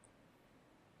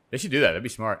 They should do that. That'd be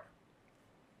smart.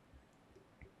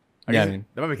 Yeah, That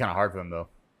might be kind of hard for them, though.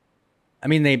 I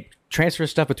mean, they transfer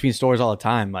stuff between stores all the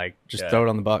time. Like, just Yeah. throw it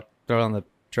on the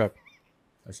truck.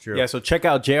 That's true. Yeah, so check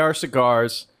out JR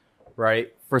Cigars,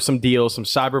 right, for some deals, some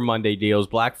Cyber Monday deals,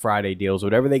 Black Friday deals,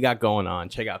 whatever they got going on.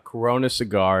 Check out Corona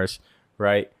Cigars,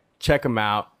 right? Check them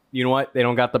out. You know what? They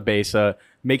don't got the Besa.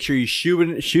 Make sure you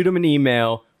shoot them an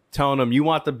email telling them you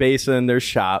want the Besa in their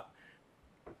shop,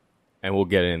 and we'll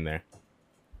get it in there.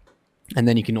 And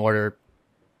then you can order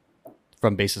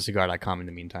from BesaCigar.com in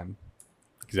the meantime.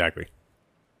 Exactly.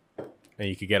 And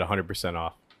you could get 100%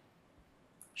 off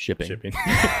Shipping. shipping.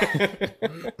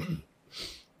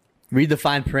 Read the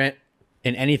fine print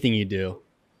in anything you do,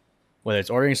 whether it's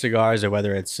ordering cigars or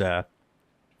whether it's,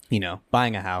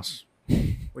 buying a house.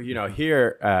 Well,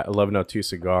 here at 1102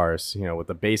 Cigars, with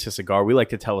the Besa cigar, we like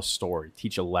to tell a story,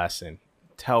 teach a lesson,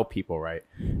 tell people, right?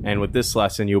 And with this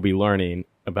lesson, you'll be learning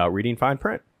about reading fine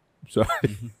print. So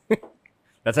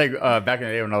That's like back in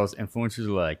the day when all those influencers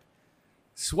were like,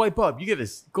 swipe up, you get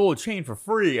this gold chain for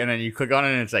free. And then you click on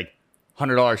it and it's like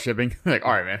 $100 shipping. Like,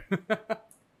 all right, man.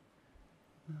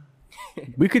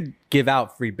 We could give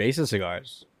out free Besa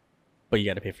cigars, but you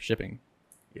got to pay for shipping.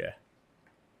 Yeah.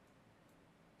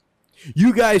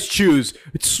 you guys choose.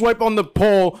 Swipe on the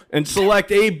poll and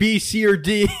select A, B, C, or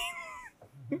D.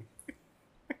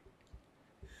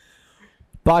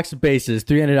 Box of bases,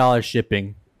 $300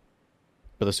 shipping,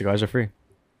 but the cigars are free.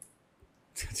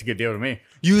 It's a good deal to me.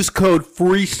 Use code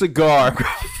FREECIGAR.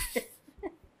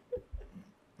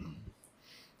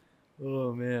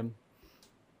 Oh man.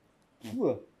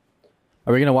 Are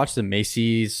we gonna watch the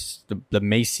Macy's the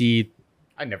Macy?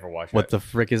 I never watched What that. the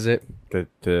frick is it?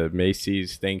 the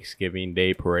Macy's Thanksgiving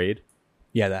Day Parade.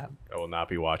 Yeah, that. I will not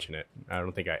be watching it. I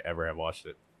don't think I ever have watched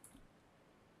it.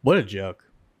 What a joke.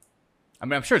 I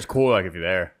mean, I'm sure it's cool, like, if you're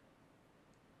there.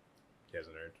 He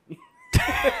hasn't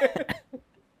heard.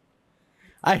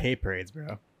 I hate parades,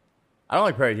 bro. I don't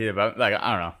like parades either, but, like,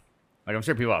 I don't know. Like, I'm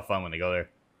sure people have fun when they go there.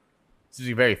 This is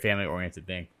a very family-oriented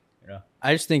thing, you know?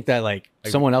 I just think that like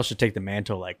someone else should take the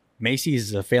mantle. Like Macy's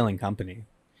is a failing company.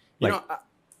 Like,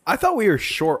 I thought we were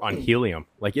short on helium.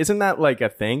 Like, isn't that like a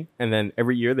thing? And then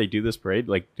every year they do this parade.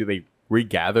 Like, do they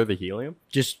regather the helium?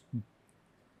 just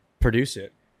produce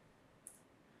it.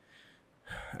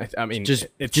 I mean, Just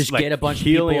it's like get a bunch of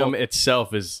helium people-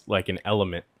 itself is like an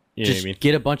element. You know Just what I mean?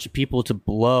 get a bunch of people to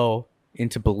blow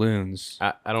into balloons.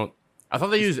 I don't. I thought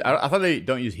they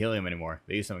don't use helium anymore.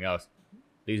 They use something else.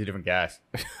 They use a different gas.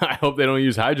 I hope they don't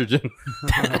use hydrogen.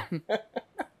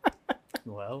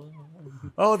 Well,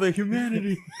 Oh, the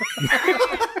humanity.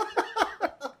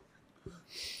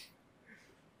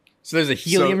 so there's a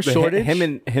helium So shortage. Him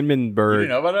and You didn't Bird.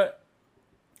 know about it?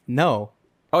 No,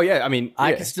 Oh yeah, I mean,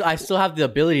 I yeah. can I still have the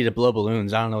ability to blow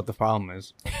balloons. I don't know what the problem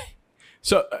is.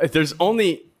 So there's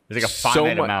only There's like a so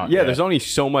finite much. amount. Yeah, there's only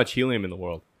so much helium in the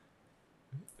world.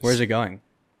 Where's it going?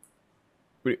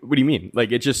 What do you mean?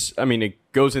 Like it just? I mean, it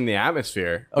goes in the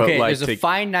atmosphere. but, Okay, like, there's a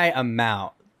finite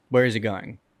amount. Where is it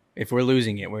going? If we're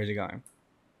losing it, where is it going?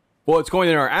 Well, it's going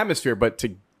in our atmosphere, but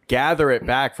to gather it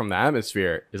back from the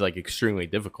atmosphere is like extremely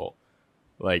difficult.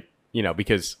 Like,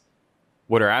 because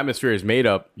what our atmosphere is made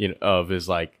up of is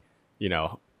like,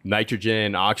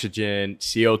 nitrogen, oxygen,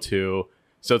 CO2.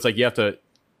 So it's like you have to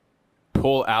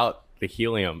pull out the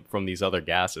helium from these other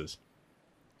gases.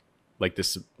 Like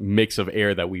this mix of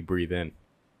air that we breathe in.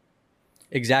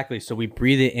 Exactly. So we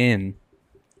breathe it in,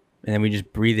 and then we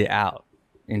just breathe it out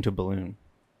into a balloon.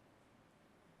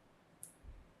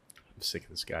 I'm sick of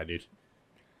this guy, dude.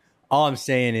 All I'm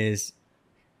saying is,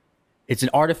 it's an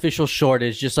artificial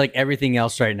shortage, just like everything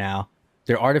else right now.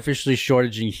 They're artificially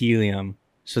shortaging helium,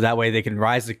 so that way they can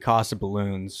rise the cost of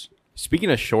balloons.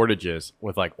 Speaking of shortages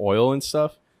with like oil and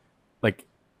stuff, like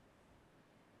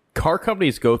car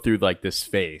companies go through like this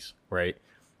phase, right?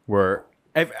 Where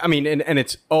I mean, and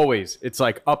it's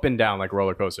like up and down like a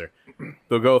roller coaster.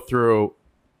 They'll go through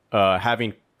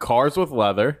having cars with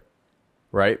leather,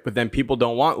 right? But then people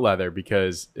don't want leather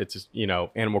because it's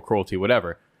animal cruelty,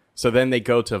 whatever. So then they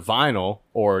go to vinyl,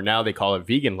 or now they call it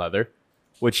vegan leather,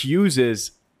 which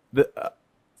uses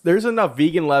there's enough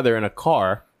vegan leather in a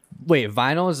car. Wait,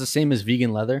 vinyl is the same as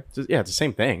vegan leather? Yeah, it's the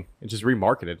same thing. It's just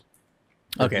remarketed.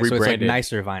 Okay, so it's like rebranded.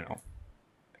 nicer vinyl.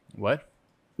 What?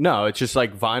 No, it's just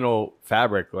like vinyl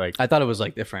fabric. Like I thought it was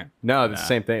like different. no, it's the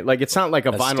same thing. Like it's not like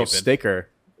a That's vinyl stupid. sticker.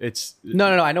 It's No,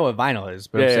 I know what vinyl is,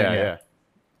 but yeah, I'm yeah, saying, yeah,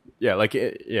 yeah. Like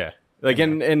yeah, like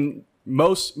in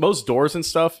most doors and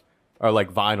stuff are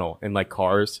like vinyl in like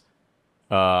cars,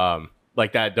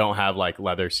 like that don't have like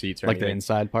leather seats or like the anything.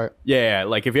 inside part. Yeah,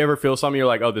 like if you ever feel something, you're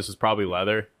like, oh, this is probably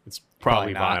leather. It's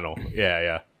probably Probably vinyl.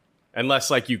 Yeah.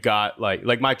 Unless like you got like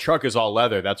my truck is all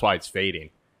leather. That's why it's fading.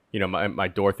 My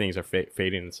door things are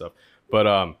fading and stuff.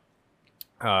 But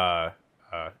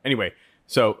anyway,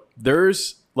 so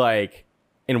there's like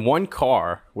in one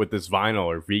car with this vinyl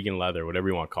or vegan leather, whatever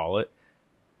you want to call it.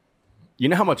 You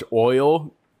know how much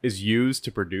oil is used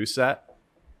to produce that?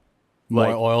 More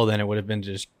Like- oil than it would have been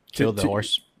to just kill the to-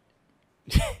 horse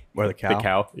or the cow. The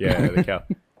cow. Yeah, the cow.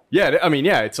 Yeah, I mean,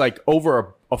 yeah, it's like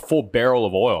over a full barrel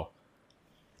of oil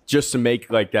just to make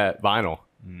like that vinyl.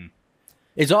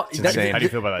 It's all insane. How do you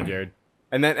feel about that, Jared?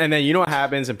 And then you know what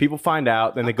happens, and people find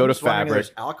out, then they go I'm to just wondering if fabric.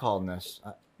 There's alcohol in this.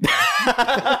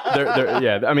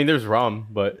 Yeah, I mean, there's rum,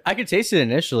 but I could taste it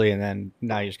initially, and then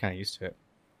now you're just kind of used to it.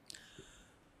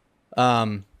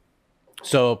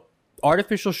 So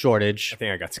artificial shortage. I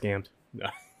think I got scammed. No.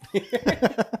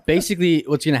 Basically,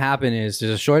 what's going to happen is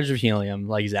there's a shortage of helium,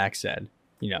 like Zach said.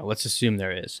 Let's assume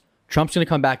there is. Trump's going to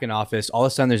come back in office. All of a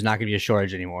sudden, there's not going to be a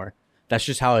shortage anymore. That's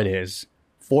just how it is.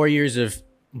 4 years of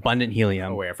abundant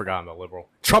helium. Oh wait, I forgot I'm a liberal.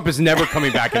 Trump is never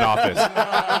coming back in office.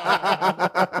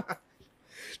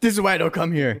 This is why I don't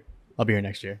come here. I'll be here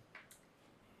next year.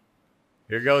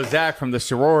 Here goes Zach from the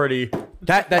sorority.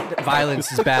 That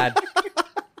violence is bad.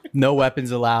 No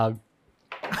weapons allowed.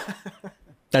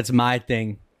 That's my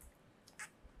thing.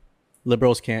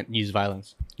 Liberals can't use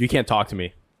violence. You can't talk to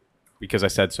me because I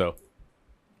said so.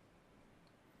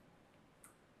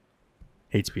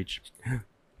 Hate speech.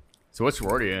 So what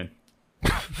sorority are you in?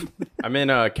 I'm in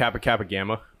Kappa Kappa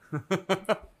Gamma.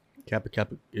 Kappa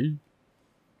Kappa.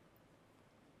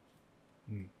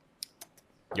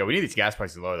 Yo, we need these gas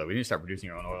prices lower though. We need to start producing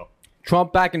our own oil.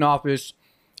 Trump back in office.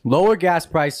 Lower gas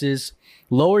prices.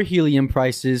 Lower helium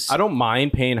prices. I don't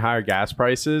mind paying higher gas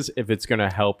prices if it's going to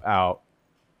help out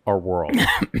our world.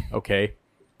 Okay?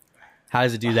 How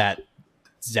does it do that,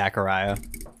 Zachariah?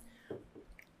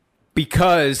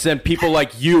 Because then people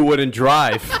like you wouldn't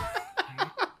drive.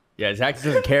 Yeah, Zach just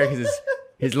doesn't care because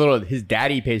his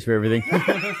daddy pays for everything.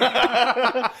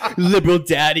 Liberal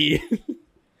daddy.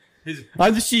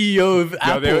 I'm the CEO of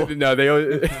Apple.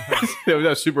 They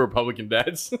have super Republican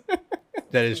dads.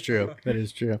 That is true. That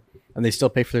is true. And they still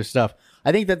pay for their stuff.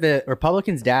 I think that the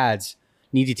Republicans' dads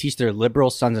need to teach their liberal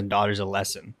sons and daughters a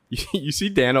lesson. You see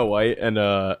Dana White and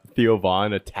Theo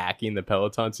Vaughn attacking the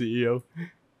Peloton CEO?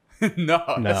 No,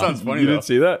 No. that sounds funny. You though. didn't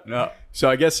see that? No. So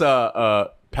I guess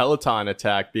Peloton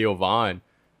attacked Theo Von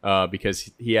because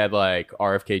he had like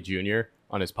RFK Jr.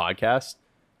 on his podcast,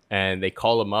 and they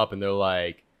call him up and they're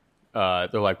like,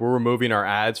 we're removing our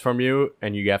ads from you,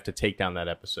 and you have to take down that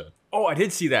episode. Oh, I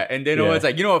did see that. And then Yeah. it's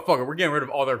like, you know what? Fuck it. We're getting rid of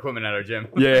all their equipment at our gym.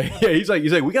 Yeah. He's like,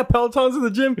 we got Pelotons in the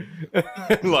gym.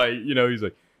 Like, he's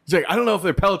like, I don't know if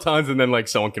they're Pelotons, and then like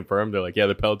someone confirmed they're like, yeah,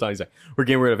 they're Pelotons. He's like, we're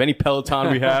getting rid of any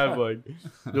Peloton we have. Like,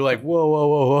 they're like,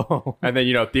 whoa. And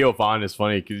then Theo Von is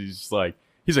funny because he's like,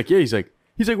 yeah, he's like,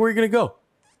 where are you gonna go?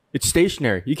 It's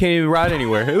stationary. You can't even ride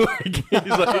anywhere. Like, he's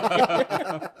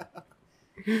like,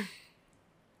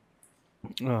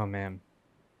 Oh man,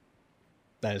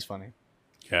 that is funny.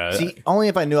 yeah, See, only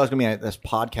if I knew I was going to be at this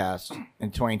podcast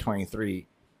in 2023.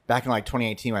 Back in like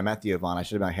 2018 when I met Theo Von, I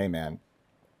should have been like, hey, man,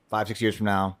 5-6 years from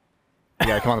now, you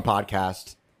got to come on the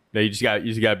podcast. no, you just got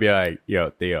to be like, yo,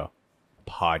 Theo,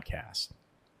 podcast.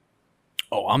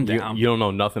 Oh, I'm You, down. you don't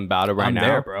know nothing about it right I'm now,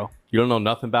 there, bro. You don't know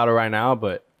nothing about it right now,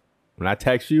 but when I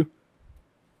text you,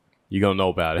 you gonna know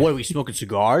about it. What are we smoking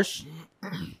cigars?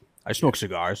 I smoke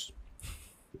cigars.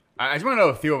 I just want to know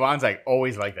if Theo Von's like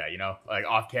always like that, like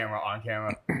off camera, on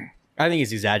camera. I think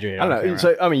it's exaggerated. I don't on know. camera. It's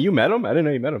like, I mean, you met him. I didn't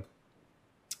know you met him.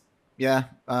 Yeah.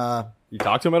 You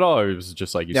talked to him at all, or it was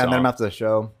just like you Yeah, I saw met him him? after the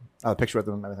show. I have a picture with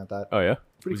him and everything like that. Oh yeah.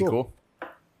 Pretty Was he cool?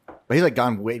 But he's like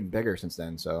gone way bigger since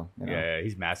then. So, Yeah,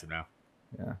 he's massive now.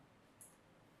 yeah.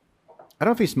 I don't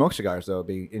know if he smokes cigars, though. It'd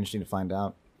be interesting to find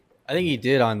out. I think he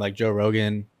did on like Joe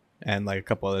Rogan and like a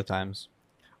couple other times.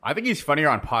 I think he's funnier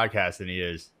on podcasts than he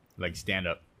is like stand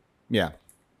up. Yeah.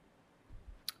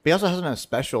 But he also hasn't had a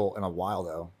special in a while,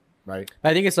 though, right?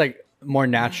 I think it's like more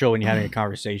natural when you're having a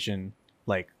conversation,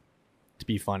 like to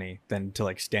be funny than to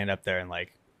like stand up there and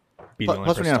like be the only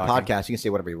Plus, when person you're on a talking. podcast, he can say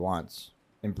whatever he wants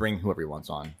and bring whoever he wants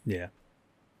on. Yeah.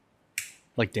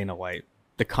 Like Dana White,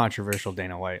 the controversial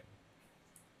Dana White.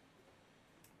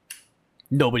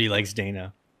 Nobody likes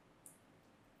Dana.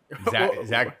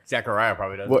 Zachariah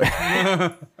probably does. What?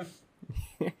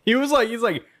 He's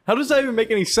like, how does that even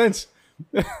make any sense?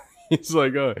 he's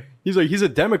like, he's a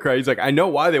Democrat. He's like, I know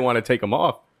why they want to take him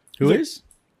off. Who He's is?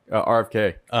 like,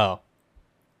 RFK. Oh,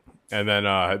 And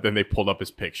then they pulled up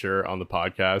his picture on the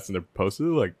podcast and they're posted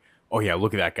like, oh yeah,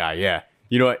 look at that guy. Yeah.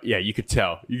 You know what? Yeah, you could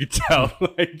tell.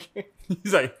 Like,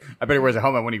 He's like, I bet he wears a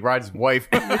helmet when he rides his wife.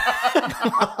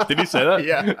 did he say that?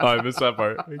 Yeah. Oh, I missed that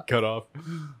part. Cut off.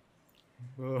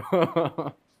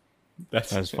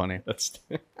 that's funny. That's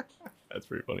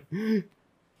pretty funny.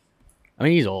 I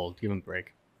mean, he's old. Give him a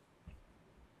break.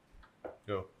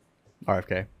 Go.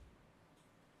 RFK.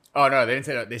 Oh no, they didn't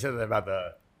say that. They said that about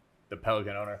the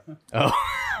Pelican owner.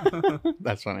 Oh,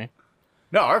 that's funny.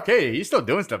 No, RFK, he's still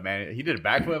doing stuff, man. He did a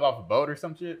backflip off a boat or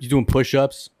some shit. He's doing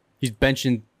push-ups. He's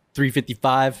benching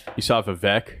 355. You saw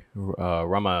Vivek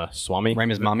Ramaswamy. Ram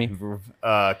his mommy.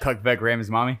 Cuck Beck ram his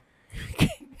mommy.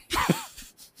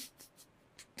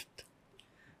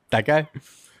 That guy.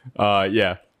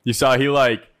 Yeah. You saw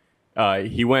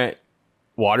he went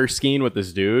water skiing with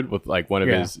this dude with like one of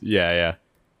Yeah. his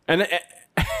and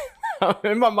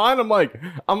in my mind I'm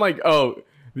like oh,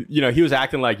 he was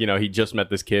acting like he just met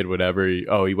this kid, whatever. He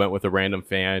went with a random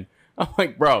fan. I'm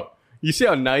like, bro, you see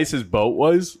how nice his boat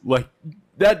was? Like,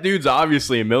 that dude's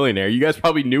obviously a millionaire. You guys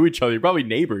probably knew each other. You're probably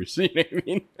neighbors. You know what I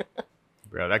mean?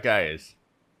 Bro, that guy is.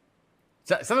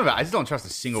 Some of it, I just don't trust a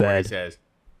single word he Fed. says.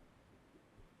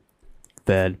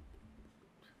 Fed.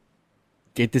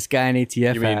 Get this guy an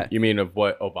ATF You mean of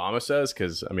what Obama says?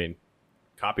 Because I mean,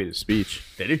 copied his speech.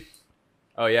 Did he?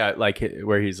 Oh yeah, like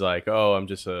where he's like, oh, I'm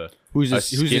just a Who's a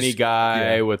this? Who's skinny this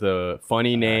guy yeah. with a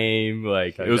funny name.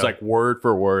 Like So it was dope. like word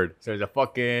for word. So he's a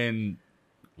fucking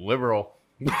liberal.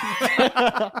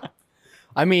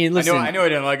 I mean, listen. I knew I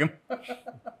didn't like him.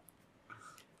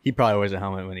 He probably wears a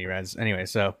helmet when he rides. Anyway,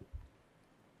 so.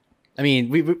 I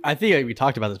mean, I think we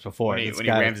talked about this before. when he This when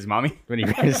guy- he rams his mommy. When he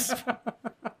rams.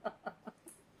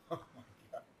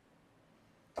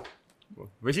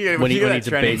 We should get, when we he should get that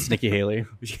trending. debates Nikki Haley.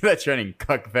 We should get that trending.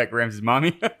 Cuck Beck rams his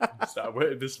mommy. Stop.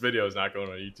 This video is not going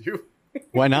on YouTube.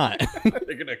 Why not?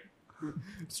 They're gonna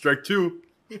strike two.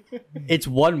 It's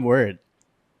one word.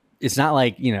 It's not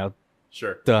like,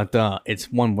 Sure. duh, duh. It's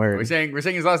one word. we're saying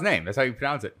his last name. That's how you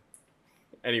pronounce it.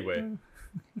 Anyway,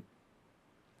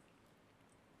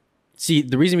 See,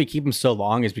 the reason we keep them so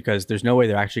long is because there's no way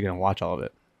they're actually going to watch all of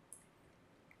it.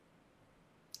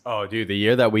 oh dude, the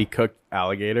year that we cooked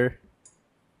alligator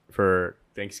for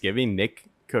Thanksgiving, Nick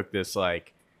cooked this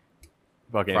like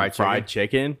fucking fried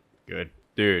chicken. Good.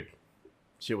 Dude,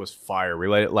 shit was fire. We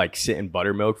let it like sit in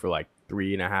buttermilk for like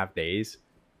 3.5 days,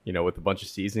 with a bunch of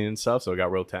seasoning and stuff, so it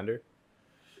got real tender.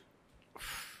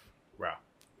 Wow.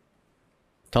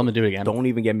 Tell him to do it again. Don't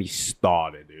even get me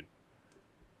started, dude.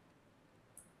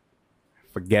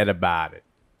 Forget about it.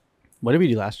 What did we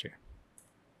do last year?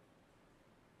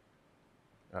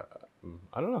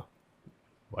 I don't know.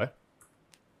 What?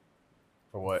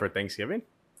 For what? For Thanksgiving?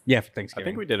 Yeah, for I Thanksgiving.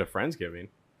 think we did a Friendsgiving.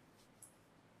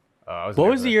 What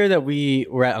was the year that we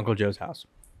were at Uncle Joe's house?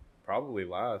 Probably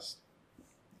last.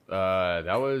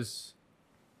 That was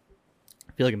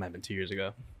I feel like it might have been 2 years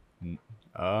ago.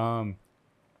 no.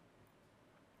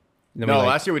 Then we, like-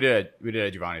 Last year we did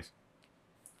at Giovanni's.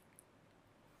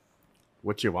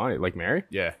 What Giovanni? Like Mary?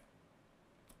 Yeah,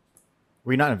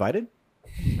 Were you not invited?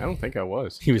 I don't think I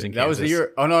was. He was in that was the Kansas.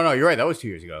 year. Oh no, you're right. That was 2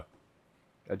 years ago.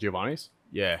 At Giovanni's?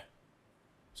 Yeah.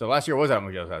 So last year was at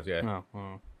Miguel's house. Yeah.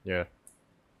 Oh. Yeah.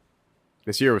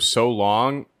 This year was so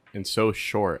long and so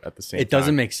short at the same time. It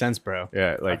doesn't make sense, bro.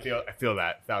 Yeah, I like, feel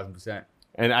that 1,000%.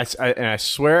 and I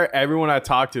swear everyone I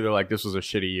talked to, they're like, this was a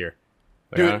shitty year.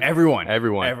 Like, Dude, I don't-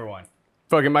 everyone.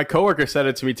 Fucking my coworker said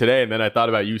it to me today, and then I thought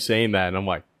about you saying that, and I'm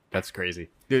like, that's crazy.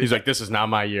 Dude, He's like, this is not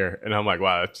my year, and I'm like,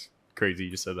 wow, that's crazy.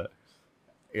 You just said that.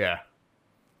 Yeah.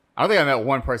 I don't think I met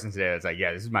one person today that's like,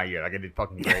 yeah, this is my year. Like I did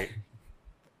fucking great.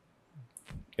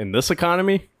 In this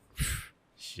economy,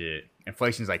 Shit.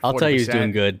 Inflation's like 40%. I'll tell you who's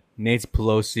doing good. Nancy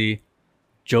Pelosi,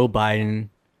 Joe Biden.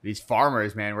 These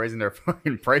farmers, man, raising their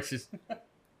fucking prices.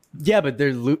 Yeah, but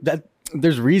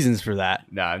there's reasons for that.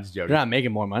 Nah, I'm just joking. They're not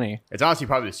making more money. It's honestly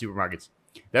probably the supermarkets.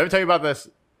 Did I ever tell you about this?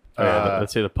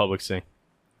 let's say the public thing.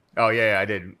 Oh yeah, I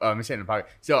did. Let me say it in the pocket.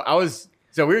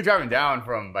 So we were driving down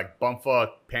from like bumfuck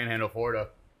Panhandle, Florida.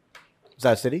 Is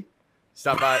that a city?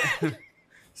 Stop by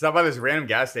this random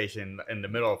gas station in the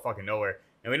middle of fucking nowhere,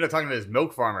 and we ended up talking to this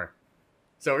milk farmer.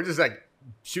 So we're just like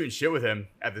shooting shit with him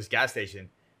at this gas station,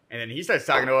 and then he starts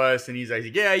talking to us, and he's like,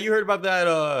 "Yeah, you heard about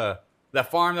that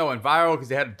farm that went viral because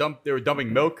they were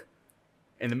dumping milk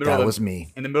in the middle That of was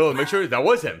me. in the middle of the mixture." That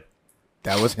was him.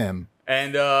 That was him.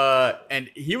 And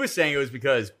he was saying it was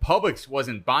because Publix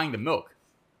wasn't buying the milk.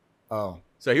 Oh.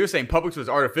 So he was saying Publix was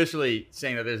artificially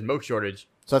saying that there's a milk shortage.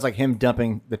 So it's like him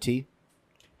dumping the tea?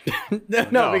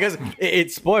 No, because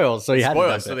it spoils, so you had to Spoiled,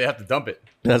 dump so it. they have to dump it.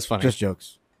 That's funny. Just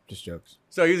jokes. Just jokes.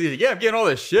 So he's like, yeah, I'm getting all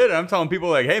this shit. And I'm telling people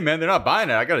like, hey man, they're not buying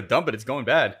it. I got to dump it. It's going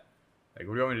bad. Like,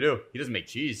 what do you want me to do? He doesn't make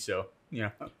cheese, so, you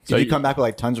know. Did you come back with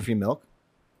like tons of free milk?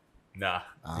 Nah,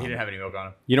 he didn't have any milk on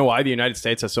him. You know why the United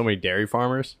States has so many dairy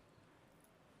farmers?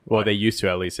 Well, they used to,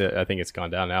 at least. I think it's gone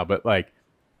down now. But like,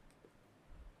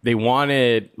 they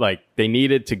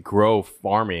needed to grow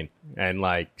farming, and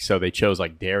like, so they chose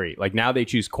like dairy. Like now they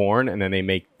choose corn, and then they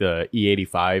make the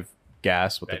E85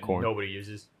 gas with the That corn. nobody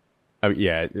uses.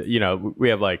 Yeah, you know, we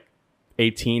have like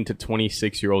 18 to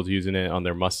 26-year-olds using it on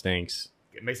their Mustangs.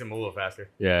 It makes them a little faster.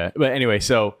 Yeah, but anyway,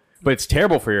 but it's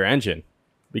terrible for your engine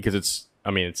because it's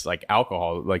like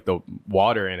alcohol, like the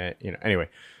water in it. You know. Anyway,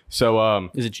 so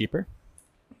Is it cheaper?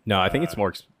 no, I think it's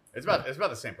more. It's about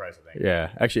the same price, I think.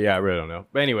 Yeah, actually, yeah, I really don't know.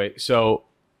 But anyway, so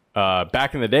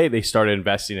back in the day, they started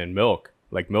investing in milk,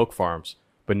 like milk farms,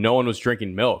 but no one was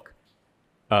drinking milk.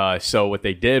 So what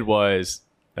they did was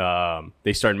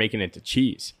they started making it into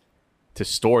cheese to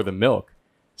store the milk.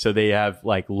 So they have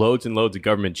like loads and loads of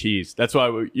government cheese. That's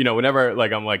why, you know, whenever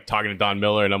like I'm like talking to Don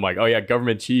Miller and I'm like, oh yeah,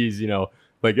 government cheese, you know,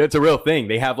 like it's a real thing.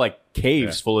 They have like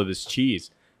caves full of this cheese.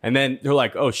 And then they're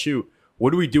like, oh shoot, what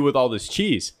do we do with all this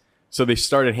cheese? So they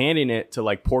started handing it to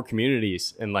like poor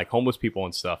communities and like homeless people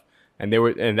and stuff. And that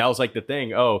was like the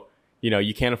thing. Oh, you know,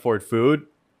 you can't afford food.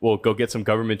 Well, go get some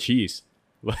government cheese.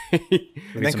 And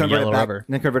Get some yellow rubber.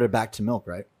 then convert it back to milk,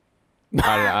 right?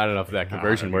 I don't know if that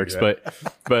conversion works, but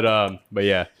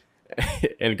yeah.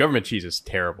 And government cheese is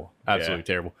terrible. Absolutely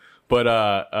terrible.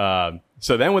 But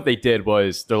so then what they did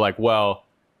was they're like, well,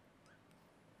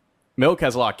 milk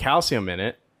has a lot of calcium in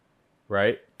it,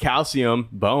 right? Calcium,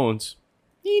 bones,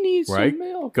 He needs right? some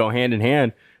milk. Go hand in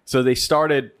hand. So they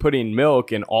started putting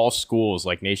milk in all schools,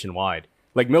 like nationwide.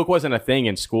 Like milk wasn't a thing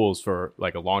in schools for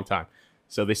like a long time.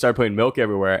 So they started putting milk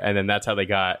everywhere, and then that's how they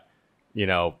got, you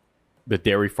know, the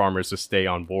dairy farmers to stay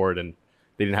on board, and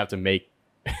they didn't have to make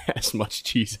as much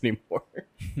cheese anymore.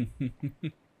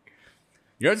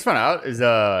 You know what I just found out is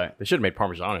They should have made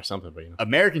Parmesan or something, but you know.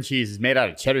 American cheese is made out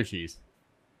of cheddar cheese.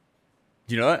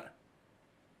 Do you know that?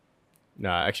 No,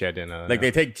 actually, I didn't know. Like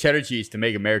they take cheddar cheese to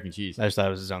make American cheese. I just thought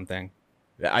it was his own thing.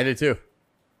 I did too.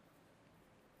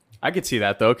 I could see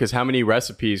that though, because how many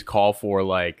recipes call for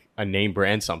like a name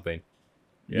brand something?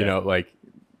 You Yeah. know, like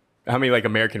how many like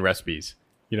American recipes?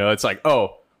 You know, it's like,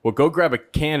 oh, well, go grab a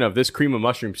can of this cream of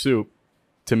mushroom soup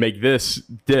to make this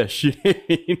dish.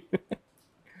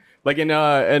 Like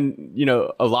and you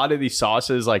know, a lot of these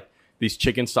sauces, like these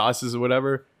chicken sauces or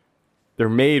whatever, they're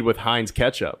made with Heinz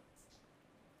ketchup.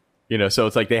 You know, so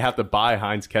it's like they have to buy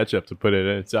Heinz ketchup to put it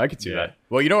in. So I could see that.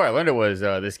 Well, you know where I learned it was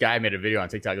this guy made a video on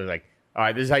TikTok. It was like, all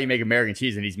right, this is how you make American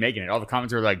cheese. And he's making it. All the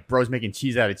comments were like, bro's making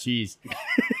cheese out of cheese.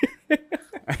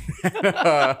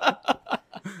 And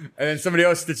then somebody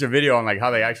else stitched a video on like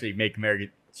how they actually make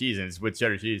American cheese, and it's with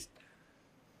cheddar cheese.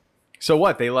 So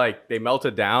what? They melt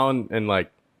it down and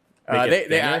like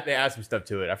They add some stuff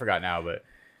to it. I forgot now, but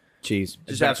Cheese.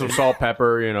 just add some salt,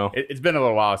 pepper, you know. it's been a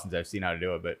little while since I've seen how to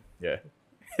do it. But yeah,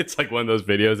 It's like one of those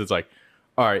videos. It's like,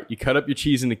 all right, you cut up your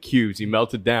cheese into cubes, you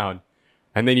melt it down,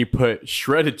 and then you put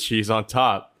shredded cheese on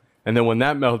top. And then when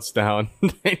that melts down,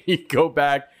 then you go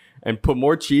back and put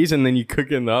more cheese, and then you cook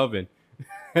it in the oven.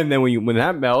 And then when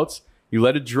that melts, you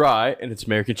let it dry, and it's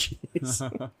American cheese. It's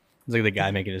like the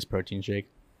guy making his protein shake.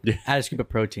 Yeah. Add a scoop of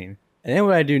protein. And then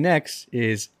what I do next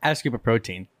is add a scoop of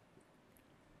protein.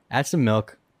 Add some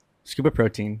milk, scoop of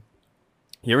protein.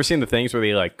 You ever seen the things where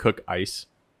they like cook ice?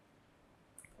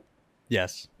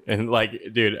 Yes. And like,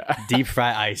 dude, Deep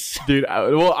fry ice. dude,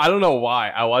 I don't know why.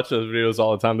 I watch those videos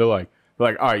all the time. They're like,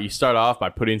 all right, you start off by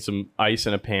putting some ice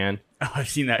in a pan, oh, I've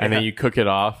seen that. and then you cook it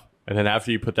off. And then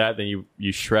after you put that, then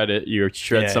you shred it. You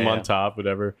shred some Yeah. on top,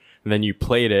 whatever. And then you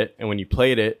plate it. And when you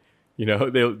plate it, you know,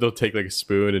 they'll take like a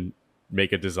spoon and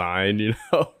make a design, you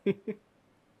know.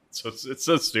 So it's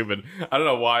so stupid. I don't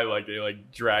know why like they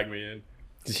like drag me in.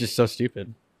 It's just so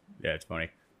stupid. Yeah, it's funny.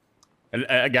 And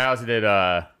a guy also did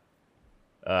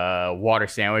water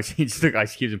sandwich. He just took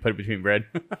ice cubes and put it between bread.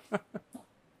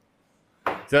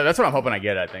 So that's what I'm hoping I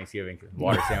get at Thanksgiving.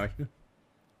 Water sandwich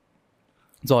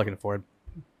That's all I can afford.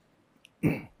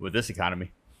 with this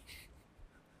economy.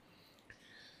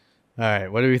 All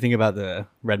right. What do we think about the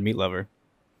red meat lover?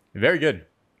 Very good.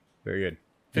 Very good.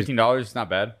 $15, not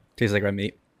bad. Tastes like red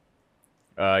meat.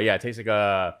 Yeah, it tastes like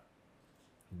a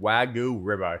Wagyu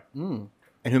ribeye.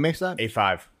 And who makes that?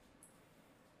 A5.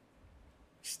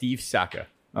 Steve Saka.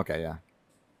 Okay, yeah.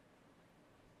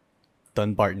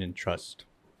 Dunbarton and Trust.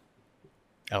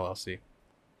 LLC.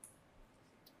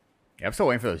 Yeah, I'm still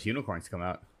waiting for those unicorns to come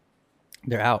out.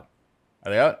 They're out.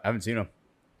 Are they out? I haven't seen them.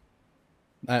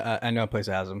 I know a place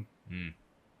that has them.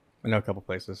 I know a couple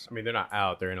places. I mean, they're not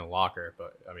out. They're in a locker,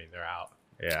 but I mean, they're out.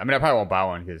 Yeah, I mean, I probably won't buy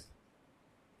one because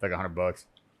it's like $100. I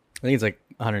think it's like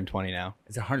 120 now.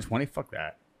 It's 120. Fuck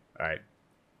that. All right.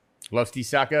 Love Steve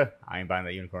Saka. I ain't buying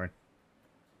that unicorn.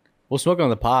 We'll smoke on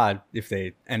the pod if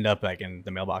they end up like in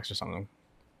the mailbox or something.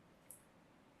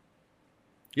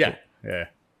 Yeah, yeah.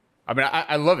 I mean,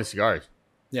 I love his cigars.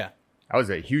 Yeah. I was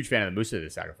a huge fan of the Musa de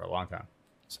Saka for a long time.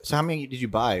 So how many did you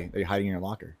buy that you're hiding in your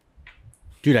locker?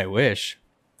 Dude, I wish.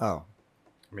 Oh.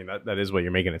 I mean, that is what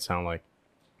you're making it sound like.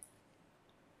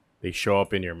 They show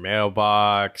up in your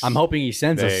mailbox. I'm hoping he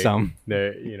sends us some.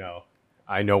 They, you know,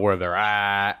 I know where they're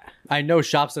at. I know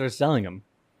shops that are selling them.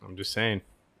 I'm just saying.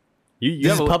 You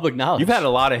This is have public knowledge. You've had a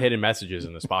lot of hidden messages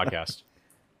in this podcast.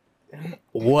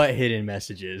 What hidden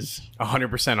messages?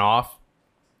 100% off.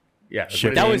 Yeah,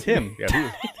 Shit. That was him.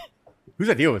 Yeah, whose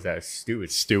idea was that? It's stupid.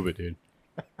 It's stupid, dude.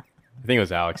 I think it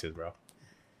was Alex's, bro.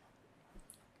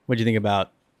 What'd you think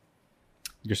about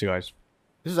your cigars?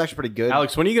 This is actually pretty good.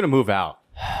 Alex, when are you going to move out?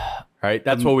 Right?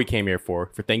 That's what we came here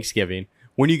for Thanksgiving.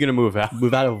 When are you going to move out?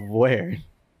 Move out of where?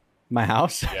 My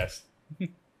house? Yes.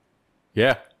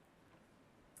 Yeah.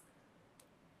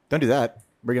 Don't do that.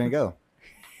 We're going to go.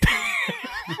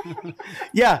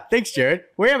 Yeah, thanks, Jared.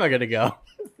 Where am I going to go?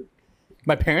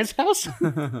 My parents' house?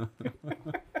 All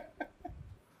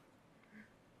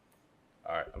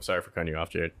right. I'm sorry for cutting you off,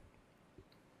 Jared.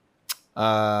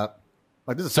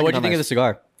 Like this is the So what'd you second think of the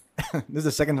cigar? this is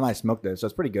the second time I smoked this, so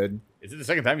it's pretty good. Is it the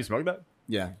second time you smoked that?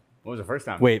 Yeah. What was the first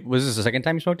time? Wait, was this the second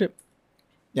time you smoked it?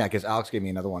 Yeah, because Alex gave me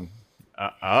another one.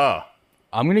 Oh.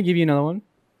 I'm going to give you another one.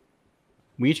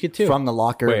 We each get two. From the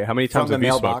locker. Wait, how many from times the have you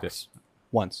smoked mailbox.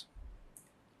 Once.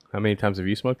 How many times have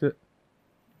you smoked it?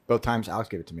 Both times Alex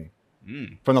gave it to me.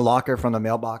 From the locker, from the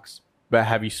mailbox. But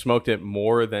have you smoked it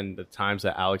more than the times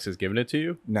that Alex has given it to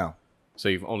you? No. So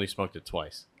you've only smoked it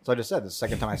twice. So I just said this is the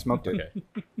second time I smoked it.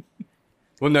 Okay.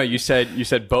 Well, no, you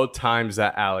said both times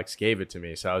that Alex gave it to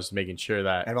me. So I was making sure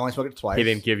that I've only smoked it twice. he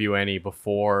didn't give you any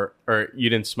before, or you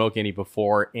didn't smoke any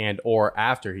before and or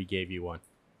after he gave you one.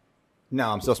 No,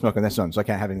 I'm still smoking this one, so I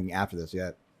can't have anything after this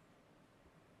yet.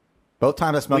 Both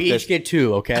times I smoked We this. each get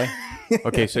two, okay?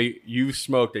 Okay, so you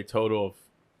smoked a total of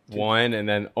one and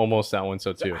then almost that one,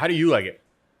 so two. How do you like it?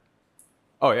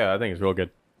 Oh, yeah, I think it's real good.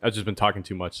 I've just been talking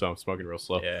too much, so I'm smoking real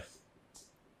slow. Yeah.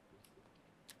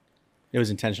 It was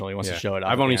intentional. He wants Yeah. to show it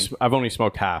off. I've only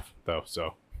smoked half, though,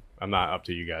 so I'm not up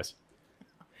to you guys.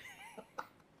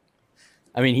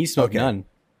 I mean, he smoked Okay. none.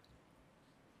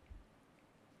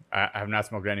 I have not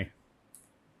smoked any.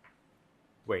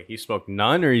 Wait, he smoked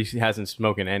none or he hasn't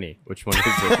smoking any? Which one is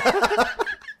it?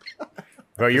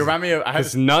 Bro, you remind me of.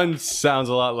 Because none sounds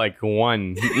a lot like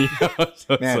one. You know?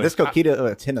 So Man, like, this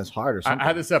coquito tin is hard or something. I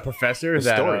had this professor The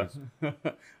that stories.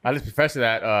 I had this professor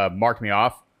that marked me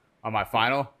off on my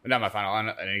final, not my final, on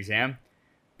an exam,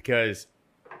 because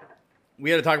we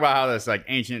had to talk about how this like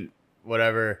ancient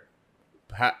whatever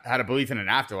had a belief in an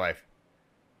afterlife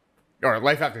or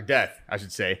life after death, I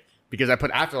should say, because I put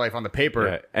afterlife on the paper,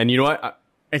 yeah. And you know what?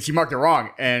 and she marked it wrong,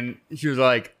 and she was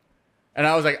like, and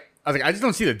I was like, I just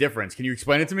don't see the difference. Can you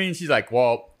explain it to me? And she's like,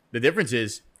 well, the difference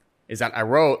is that I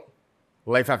wrote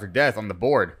life after death on the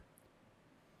board.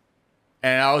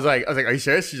 And I was like, are you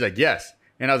serious? She's like, yes.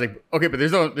 And I was like, okay, but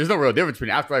there's no real difference between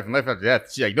afterlife and life after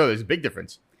death. She's like, no, there's a big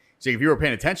difference. She's like, if you were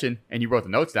paying attention and you wrote the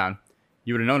notes down,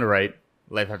 you would have known to write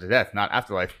life after death, not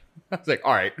afterlife. I was like,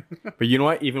 all right. But you know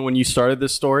what? Even when you started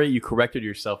this story, you corrected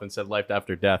yourself and said life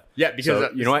after death. Yeah, because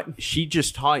so, you know what? She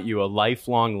just taught you a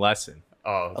lifelong lesson.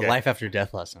 Oh, okay. A life after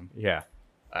death lesson. Yeah.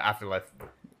 Afterlife.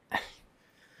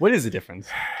 What is the difference?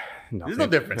 There's no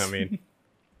difference. I mean,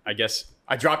 I guess.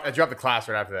 I dropped the class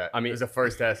right after that. I mean, it was the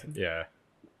first test. Yeah.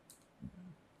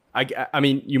 I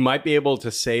mean, you might be able to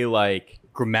say like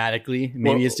Grammatically,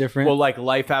 maybe it's different. Well, like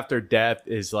life after death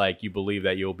is like you believe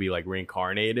that you'll be like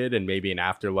reincarnated, and maybe an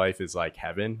afterlife is like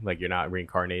heaven. Like you're not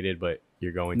reincarnated, but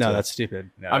you're going to. no, that's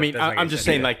stupid. No, I mean, that doesn't make I'm any just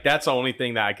sense. saying like that's the only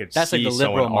thing that I could That's see like the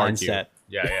liberal someone argue. mindset.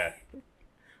 Yeah.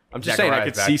 I'm just saying I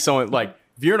could Zachariah's see back. someone like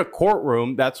if you're in a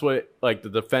courtroom, that's what like the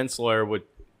defense lawyer would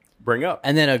bring up.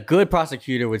 And then a good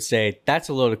prosecutor would say, that's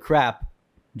a load of crap,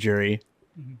 jury.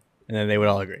 And then they would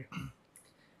all agree.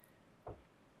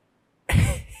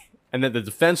 And then the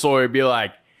defense lawyer would be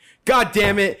like, God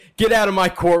damn it, get out of my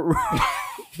courtroom.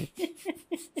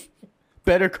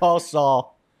 Better call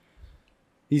Saul.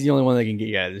 He's the only one that can get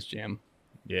you out of this jam.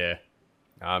 Yeah.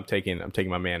 I'm taking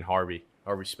my man Harvey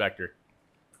Specter.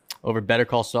 Over Better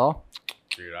Call Saul?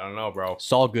 Dude, I don't know, bro.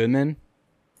 Saul Goodman?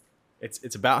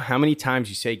 It's about how many times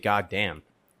you say God damn.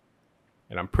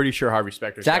 And I'm pretty sure Harvey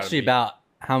Specter. It's actually about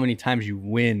how many times you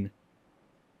win.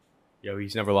 Yo,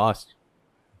 he's never lost.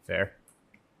 Fair.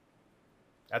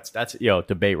 That's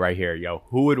debate right here. Yo,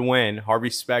 who would win, Harvey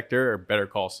Specter or Better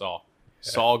Call Saul?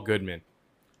 Yeah. Saul Goodman.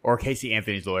 Or Casey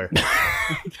Anthony's lawyer.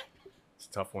 It's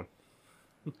a tough one.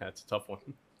 That's a tough one.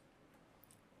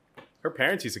 Her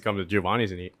parents used to come to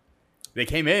Giovanni's and eat. They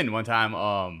came in one time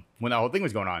when that whole thing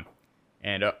was going on.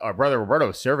 And our brother Roberto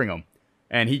was serving them.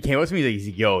 And he came up to me. He's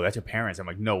like, yo, that's your parents. I'm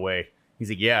like, no way. He's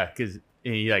like, yeah. Because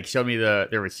he like showed me their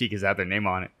receipt because it had their name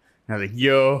on it. And I was like,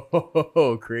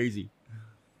 yo, crazy.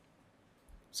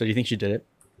 So do you think she did it?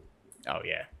 Oh,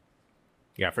 yeah.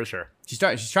 Yeah, for sure. She's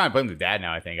trying to blame the dad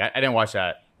now, I think. I didn't watch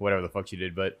that, whatever the fuck she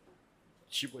did. But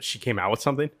She came out with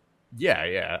something?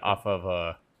 yeah. Off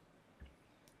of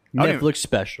Netflix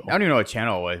special. I don't even know what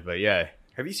channel it was, but yeah.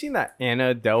 Have you seen that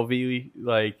Anna Delvey,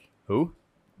 like, Who?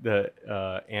 the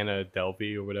Anna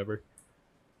Delvey or whatever?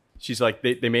 She's like,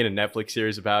 they made a Netflix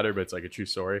series about her, but it's like a true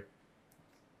story.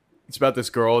 It's about this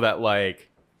girl that like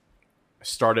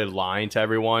started lying to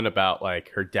everyone about like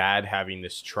her dad having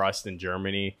this trust in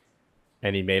Germany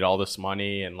and he made all this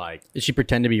money and like Did she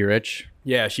pretend to be rich?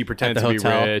 yeah, she pretended At to the be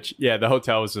hotel? rich. Yeah, the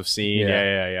hotel was obscene.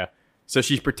 Yeah. So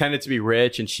she pretended to be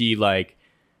rich and she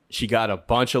got a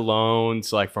bunch of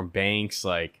loans like from banks.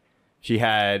 Like she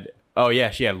had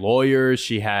lawyers.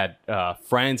 She had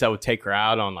friends that would take her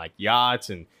out on like yachts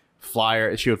and fly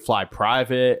her. She would fly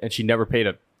private and she never paid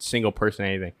a single person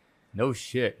anything. No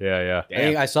shit. Yeah. I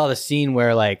think I saw the scene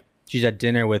where like she's at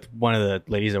dinner with one of the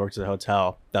ladies that works at the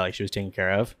hotel that like she was taking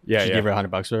care of. Yeah, She yeah. gave her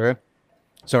 $100 for her.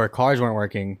 So her cars weren't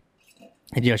working.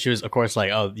 And she was of course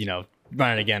like, oh,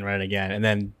 run it again. And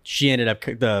then she ended up,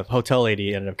 the hotel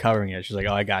lady ended up covering it. She's like,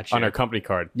 oh, I got you. On her company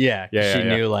card. Yeah. Yeah, She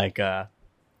yeah. knew like, Yeah, or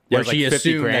it was like she 50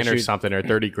 assumed grand that or she- something or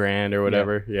 30 grand or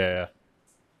whatever.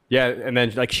 Yeah. And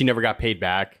then like she never got paid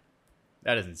back.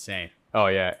 That is insane. Oh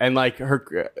yeah, and like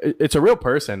it's a real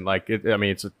person. Like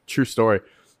it's a true story.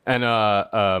 And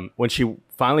when she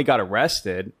finally got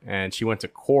arrested and she went to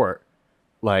court,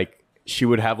 like she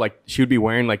would be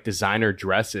wearing like designer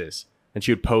dresses and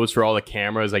she would pose for all the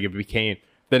cameras. Like it became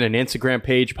then an Instagram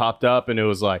page popped up and it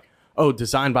was like, oh,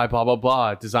 designed by blah blah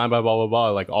blah, designed by blah blah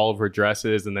blah. Like all of her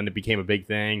dresses, and then it became a big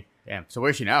thing. Damn. So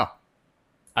where's she now?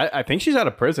 I think she's out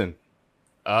of prison.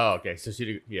 Oh, okay. So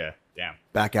yeah. Damn.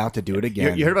 Back out to do it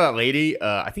again. You heard about that lady?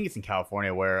 I think it's in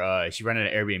California where she rented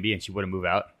an Airbnb and she wouldn't move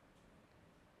out.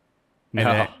 And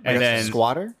No. then, Like and a then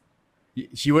squatter?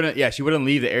 she wouldn't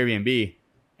leave the Airbnb.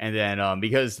 And then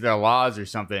because there are laws or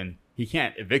something, he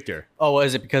can't evict her. oh,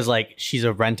 is it because like she's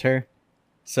a renter?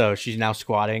 So she's now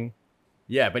squatting.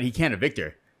 Yeah, but he can't evict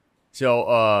her.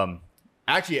 So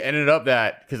Actually, it ended up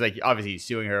that because like obviously he's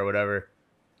suing her or whatever,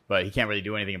 but he can't really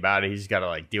do anything about it. He's just got to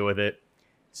like deal with it.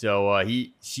 So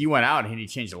she went out and he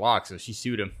changed the lock, so she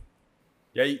sued him.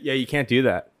 Yeah, you can't do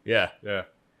that. Yeah.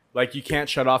 Like you can't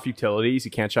shut off utilities,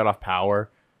 you can't shut off power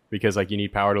because like you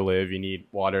need power to live, you need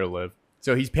water to live.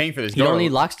 So he's paying for this. You don't need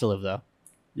locks to live though.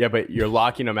 Yeah, but you're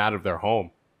locking them out of their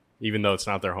home, even though it's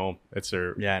not their home. It's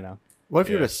their. Yeah, I know. What if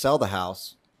you were to sell the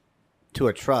house to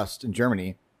a trust in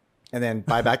Germany and then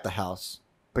buy back the house,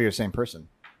 but you're the same person?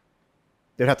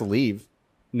 They'd have to leave.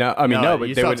 No, I mean No, but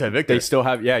you they still would. have to evict They her. still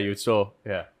have. Yeah, you would still.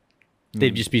 Yeah,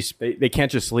 They'd just be. they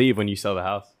can't just leave when you sell the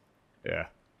house. Yeah.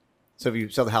 So if you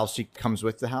sell the house, she comes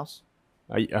with the house?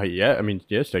 Yeah, I mean,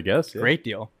 yes, I guess. Yeah. Great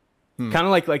deal. Kind of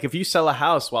like if you sell a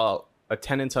house while a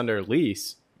tenant's under a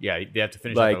lease, Yeah, they have to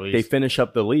finish like up the lease. they finish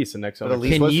up the lease, and next But the owner.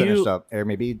 lease Can was you- finished up.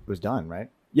 Airbnb was done, right?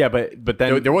 Yeah, but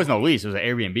then there was no lease. It was an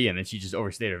Airbnb, and then she just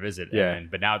overstayed her visit. Yeah.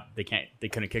 But now they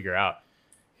couldn't kick her out.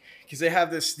 because they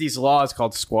have these laws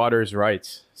called squatters'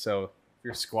 rights. So if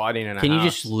you're squatting in a Can you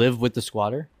house, just live with the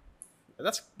squatter?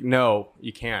 no,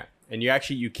 you can't, and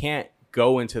you can't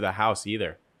go into the house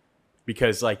either,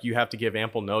 because like you have to give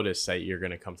ample notice that you're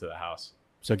going to come to the house.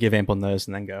 So give ample notice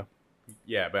and then go.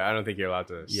 Yeah, but I don't think you're allowed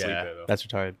to sleep Yeah. there though. That's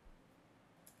retarded.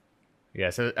 Yeah,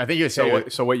 so I think you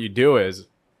So what you do is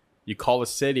you call the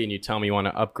city and you tell them you want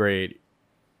to upgrade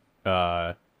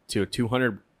to a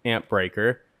 200 amp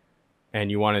breaker, and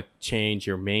you want to change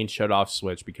your main shut off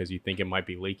switch because you think it might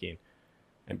be leaking,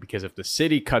 and because if the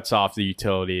city cuts off the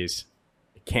utilities,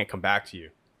 it can't come back to you.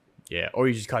 Yeah, or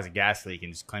you just cause a gas leak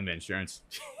and just claim the insurance.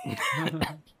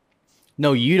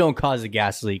 No, you don't cause a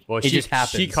gas leak. Well, it just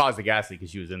happens. She caused the gas leak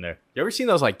because she was in there. You ever seen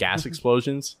those like gas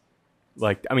explosions?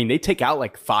 Like, I mean, they take out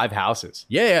like 5 houses.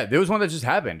 Yeah, there was one that just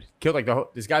happened. Killed like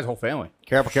this guy's whole family.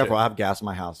 Careful. I have gas in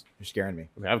my house. You're scaring me.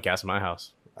 I mean, I have gas in my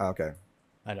house. Oh, okay.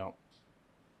 I don't.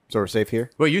 So we're safe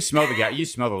here? Well, you smell the gas. You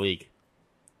smell the leak.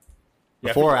 Yeah,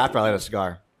 Before or after I light a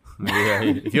cigar? Yeah,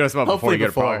 if you don't smell it before, Hopefully you get a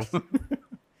before. problem.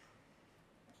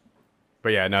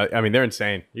 But yeah, no, I mean, they're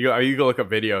insane. You go look up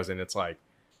videos and it's like,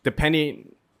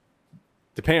 depending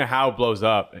on how it blows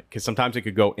up, because sometimes it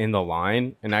could go in the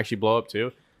line and actually blow up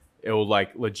too. It will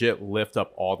like legit lift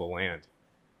up all the land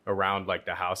around like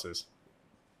the houses.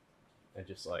 And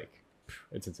just like,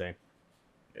 it's insane.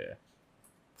 Yeah,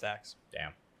 Facts.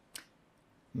 damn.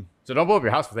 So don't blow up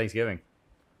your house for Thanksgiving.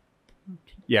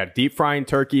 Yeah, deep frying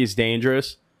turkey is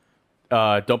dangerous.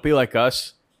 Don't be like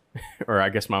us, or I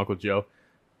guess my Uncle Joe,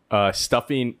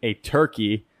 stuffing a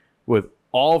turkey with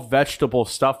all vegetable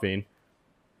stuffing.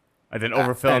 And then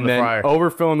overfilling and the then fryer.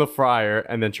 overfilling the fryer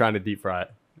and then trying to deep fry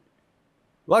it.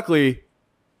 Luckily,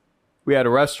 we had a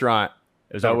restaurant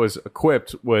that was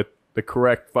equipped with the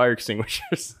correct fire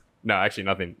extinguishers. No, actually,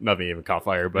 nothing even caught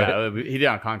fire. But Yeah, he did it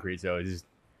on concrete, so we just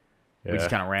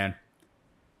kind of ran.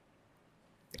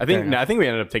 I think we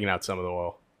ended up taking out some of the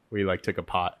oil. We like took a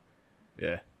pot.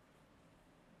 Yeah.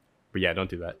 But yeah, don't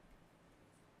do that.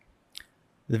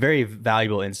 The very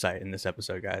valuable insight in this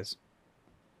episode, guys.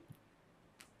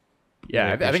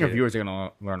 Yeah, Really I think our appreciate it. viewers are going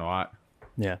to learn a lot.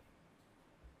 Yeah.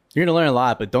 You're going to learn a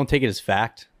lot, but don't take it as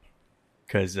fact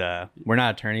because we're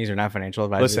not attorneys. We're not financial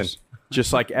advisors. Listen,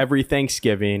 just like every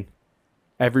Thanksgiving,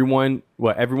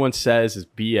 what everyone says is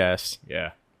BS.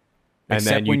 Yeah. And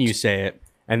except then when you say it.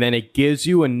 And then it gives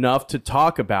you enough to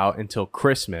talk about until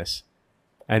Christmas.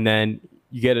 And then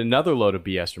you get another load of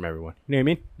BS from everyone. You know what I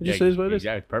mean? It just is what it is.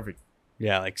 Yeah, perfect.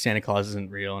 Yeah, like Santa Claus isn't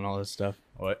real and all this stuff.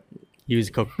 What? Use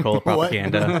Coca-Cola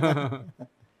propaganda.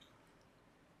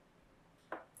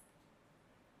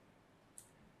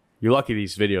 You're lucky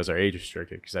these videos are age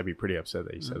restricted because I'd be pretty upset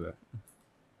that you said that.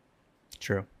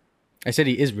 True. I said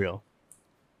he is real.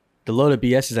 The load of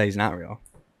BS is that he's not real.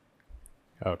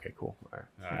 Okay, cool. All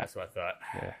right. That's what I thought.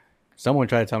 Yeah. Someone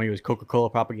tried to tell me it was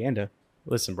Coca-Cola propaganda.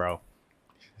 Listen, bro.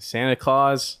 Santa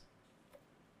Claus.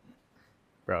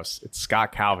 Bro, it's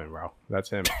Scott Calvin, bro. That's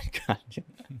him. God.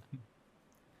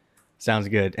 Sounds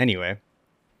good. Anyway,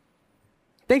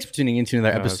 thanks for tuning in to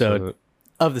another episode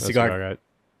of the Cigar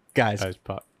Guys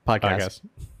podcast.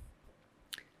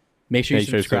 Make sure you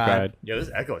subscribe Yo,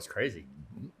 this echo is crazy.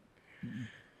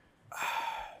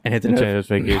 and hit the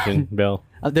Notification bell.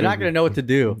 They're not going to know what to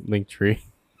do. Link tree.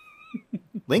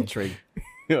 Linktree.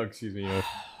 Oh, excuse me.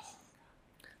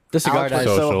 The Cigar Alex Guys.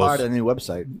 worked so Socials. hard on a new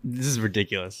website. This is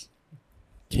ridiculous.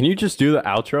 Can you just do the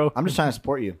outro? I'm just trying to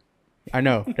support you. I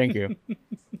know. Thank you.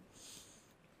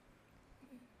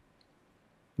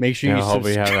 Make sure I you hope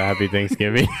we have a happy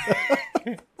Thanksgiving.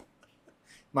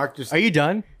 Mark, just Are you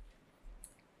done?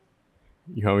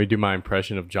 You want me to do my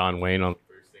impression of John Wayne on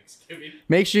first Thanksgiving?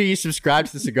 Make sure you subscribe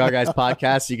to the Cigar Guys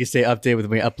podcast so you can stay updated with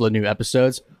when we upload new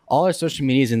episodes. All our social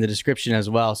media is in the description as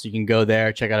well, so you can go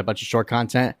there, check out a bunch of short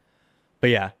content. But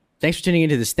yeah, thanks for tuning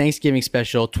into this Thanksgiving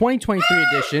special 2023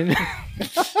 edition.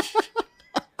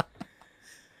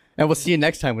 And we'll see you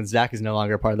next time when Zach is no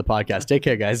longer a part of the podcast. Take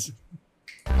care, guys.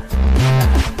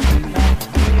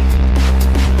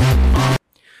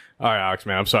 All right, Alex,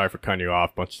 man, I'm sorry for cutting you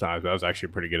off a bunch of times. That was actually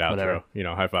a pretty good outro. Whatever. You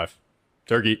know, high five.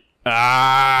 Turkey.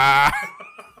 Ah!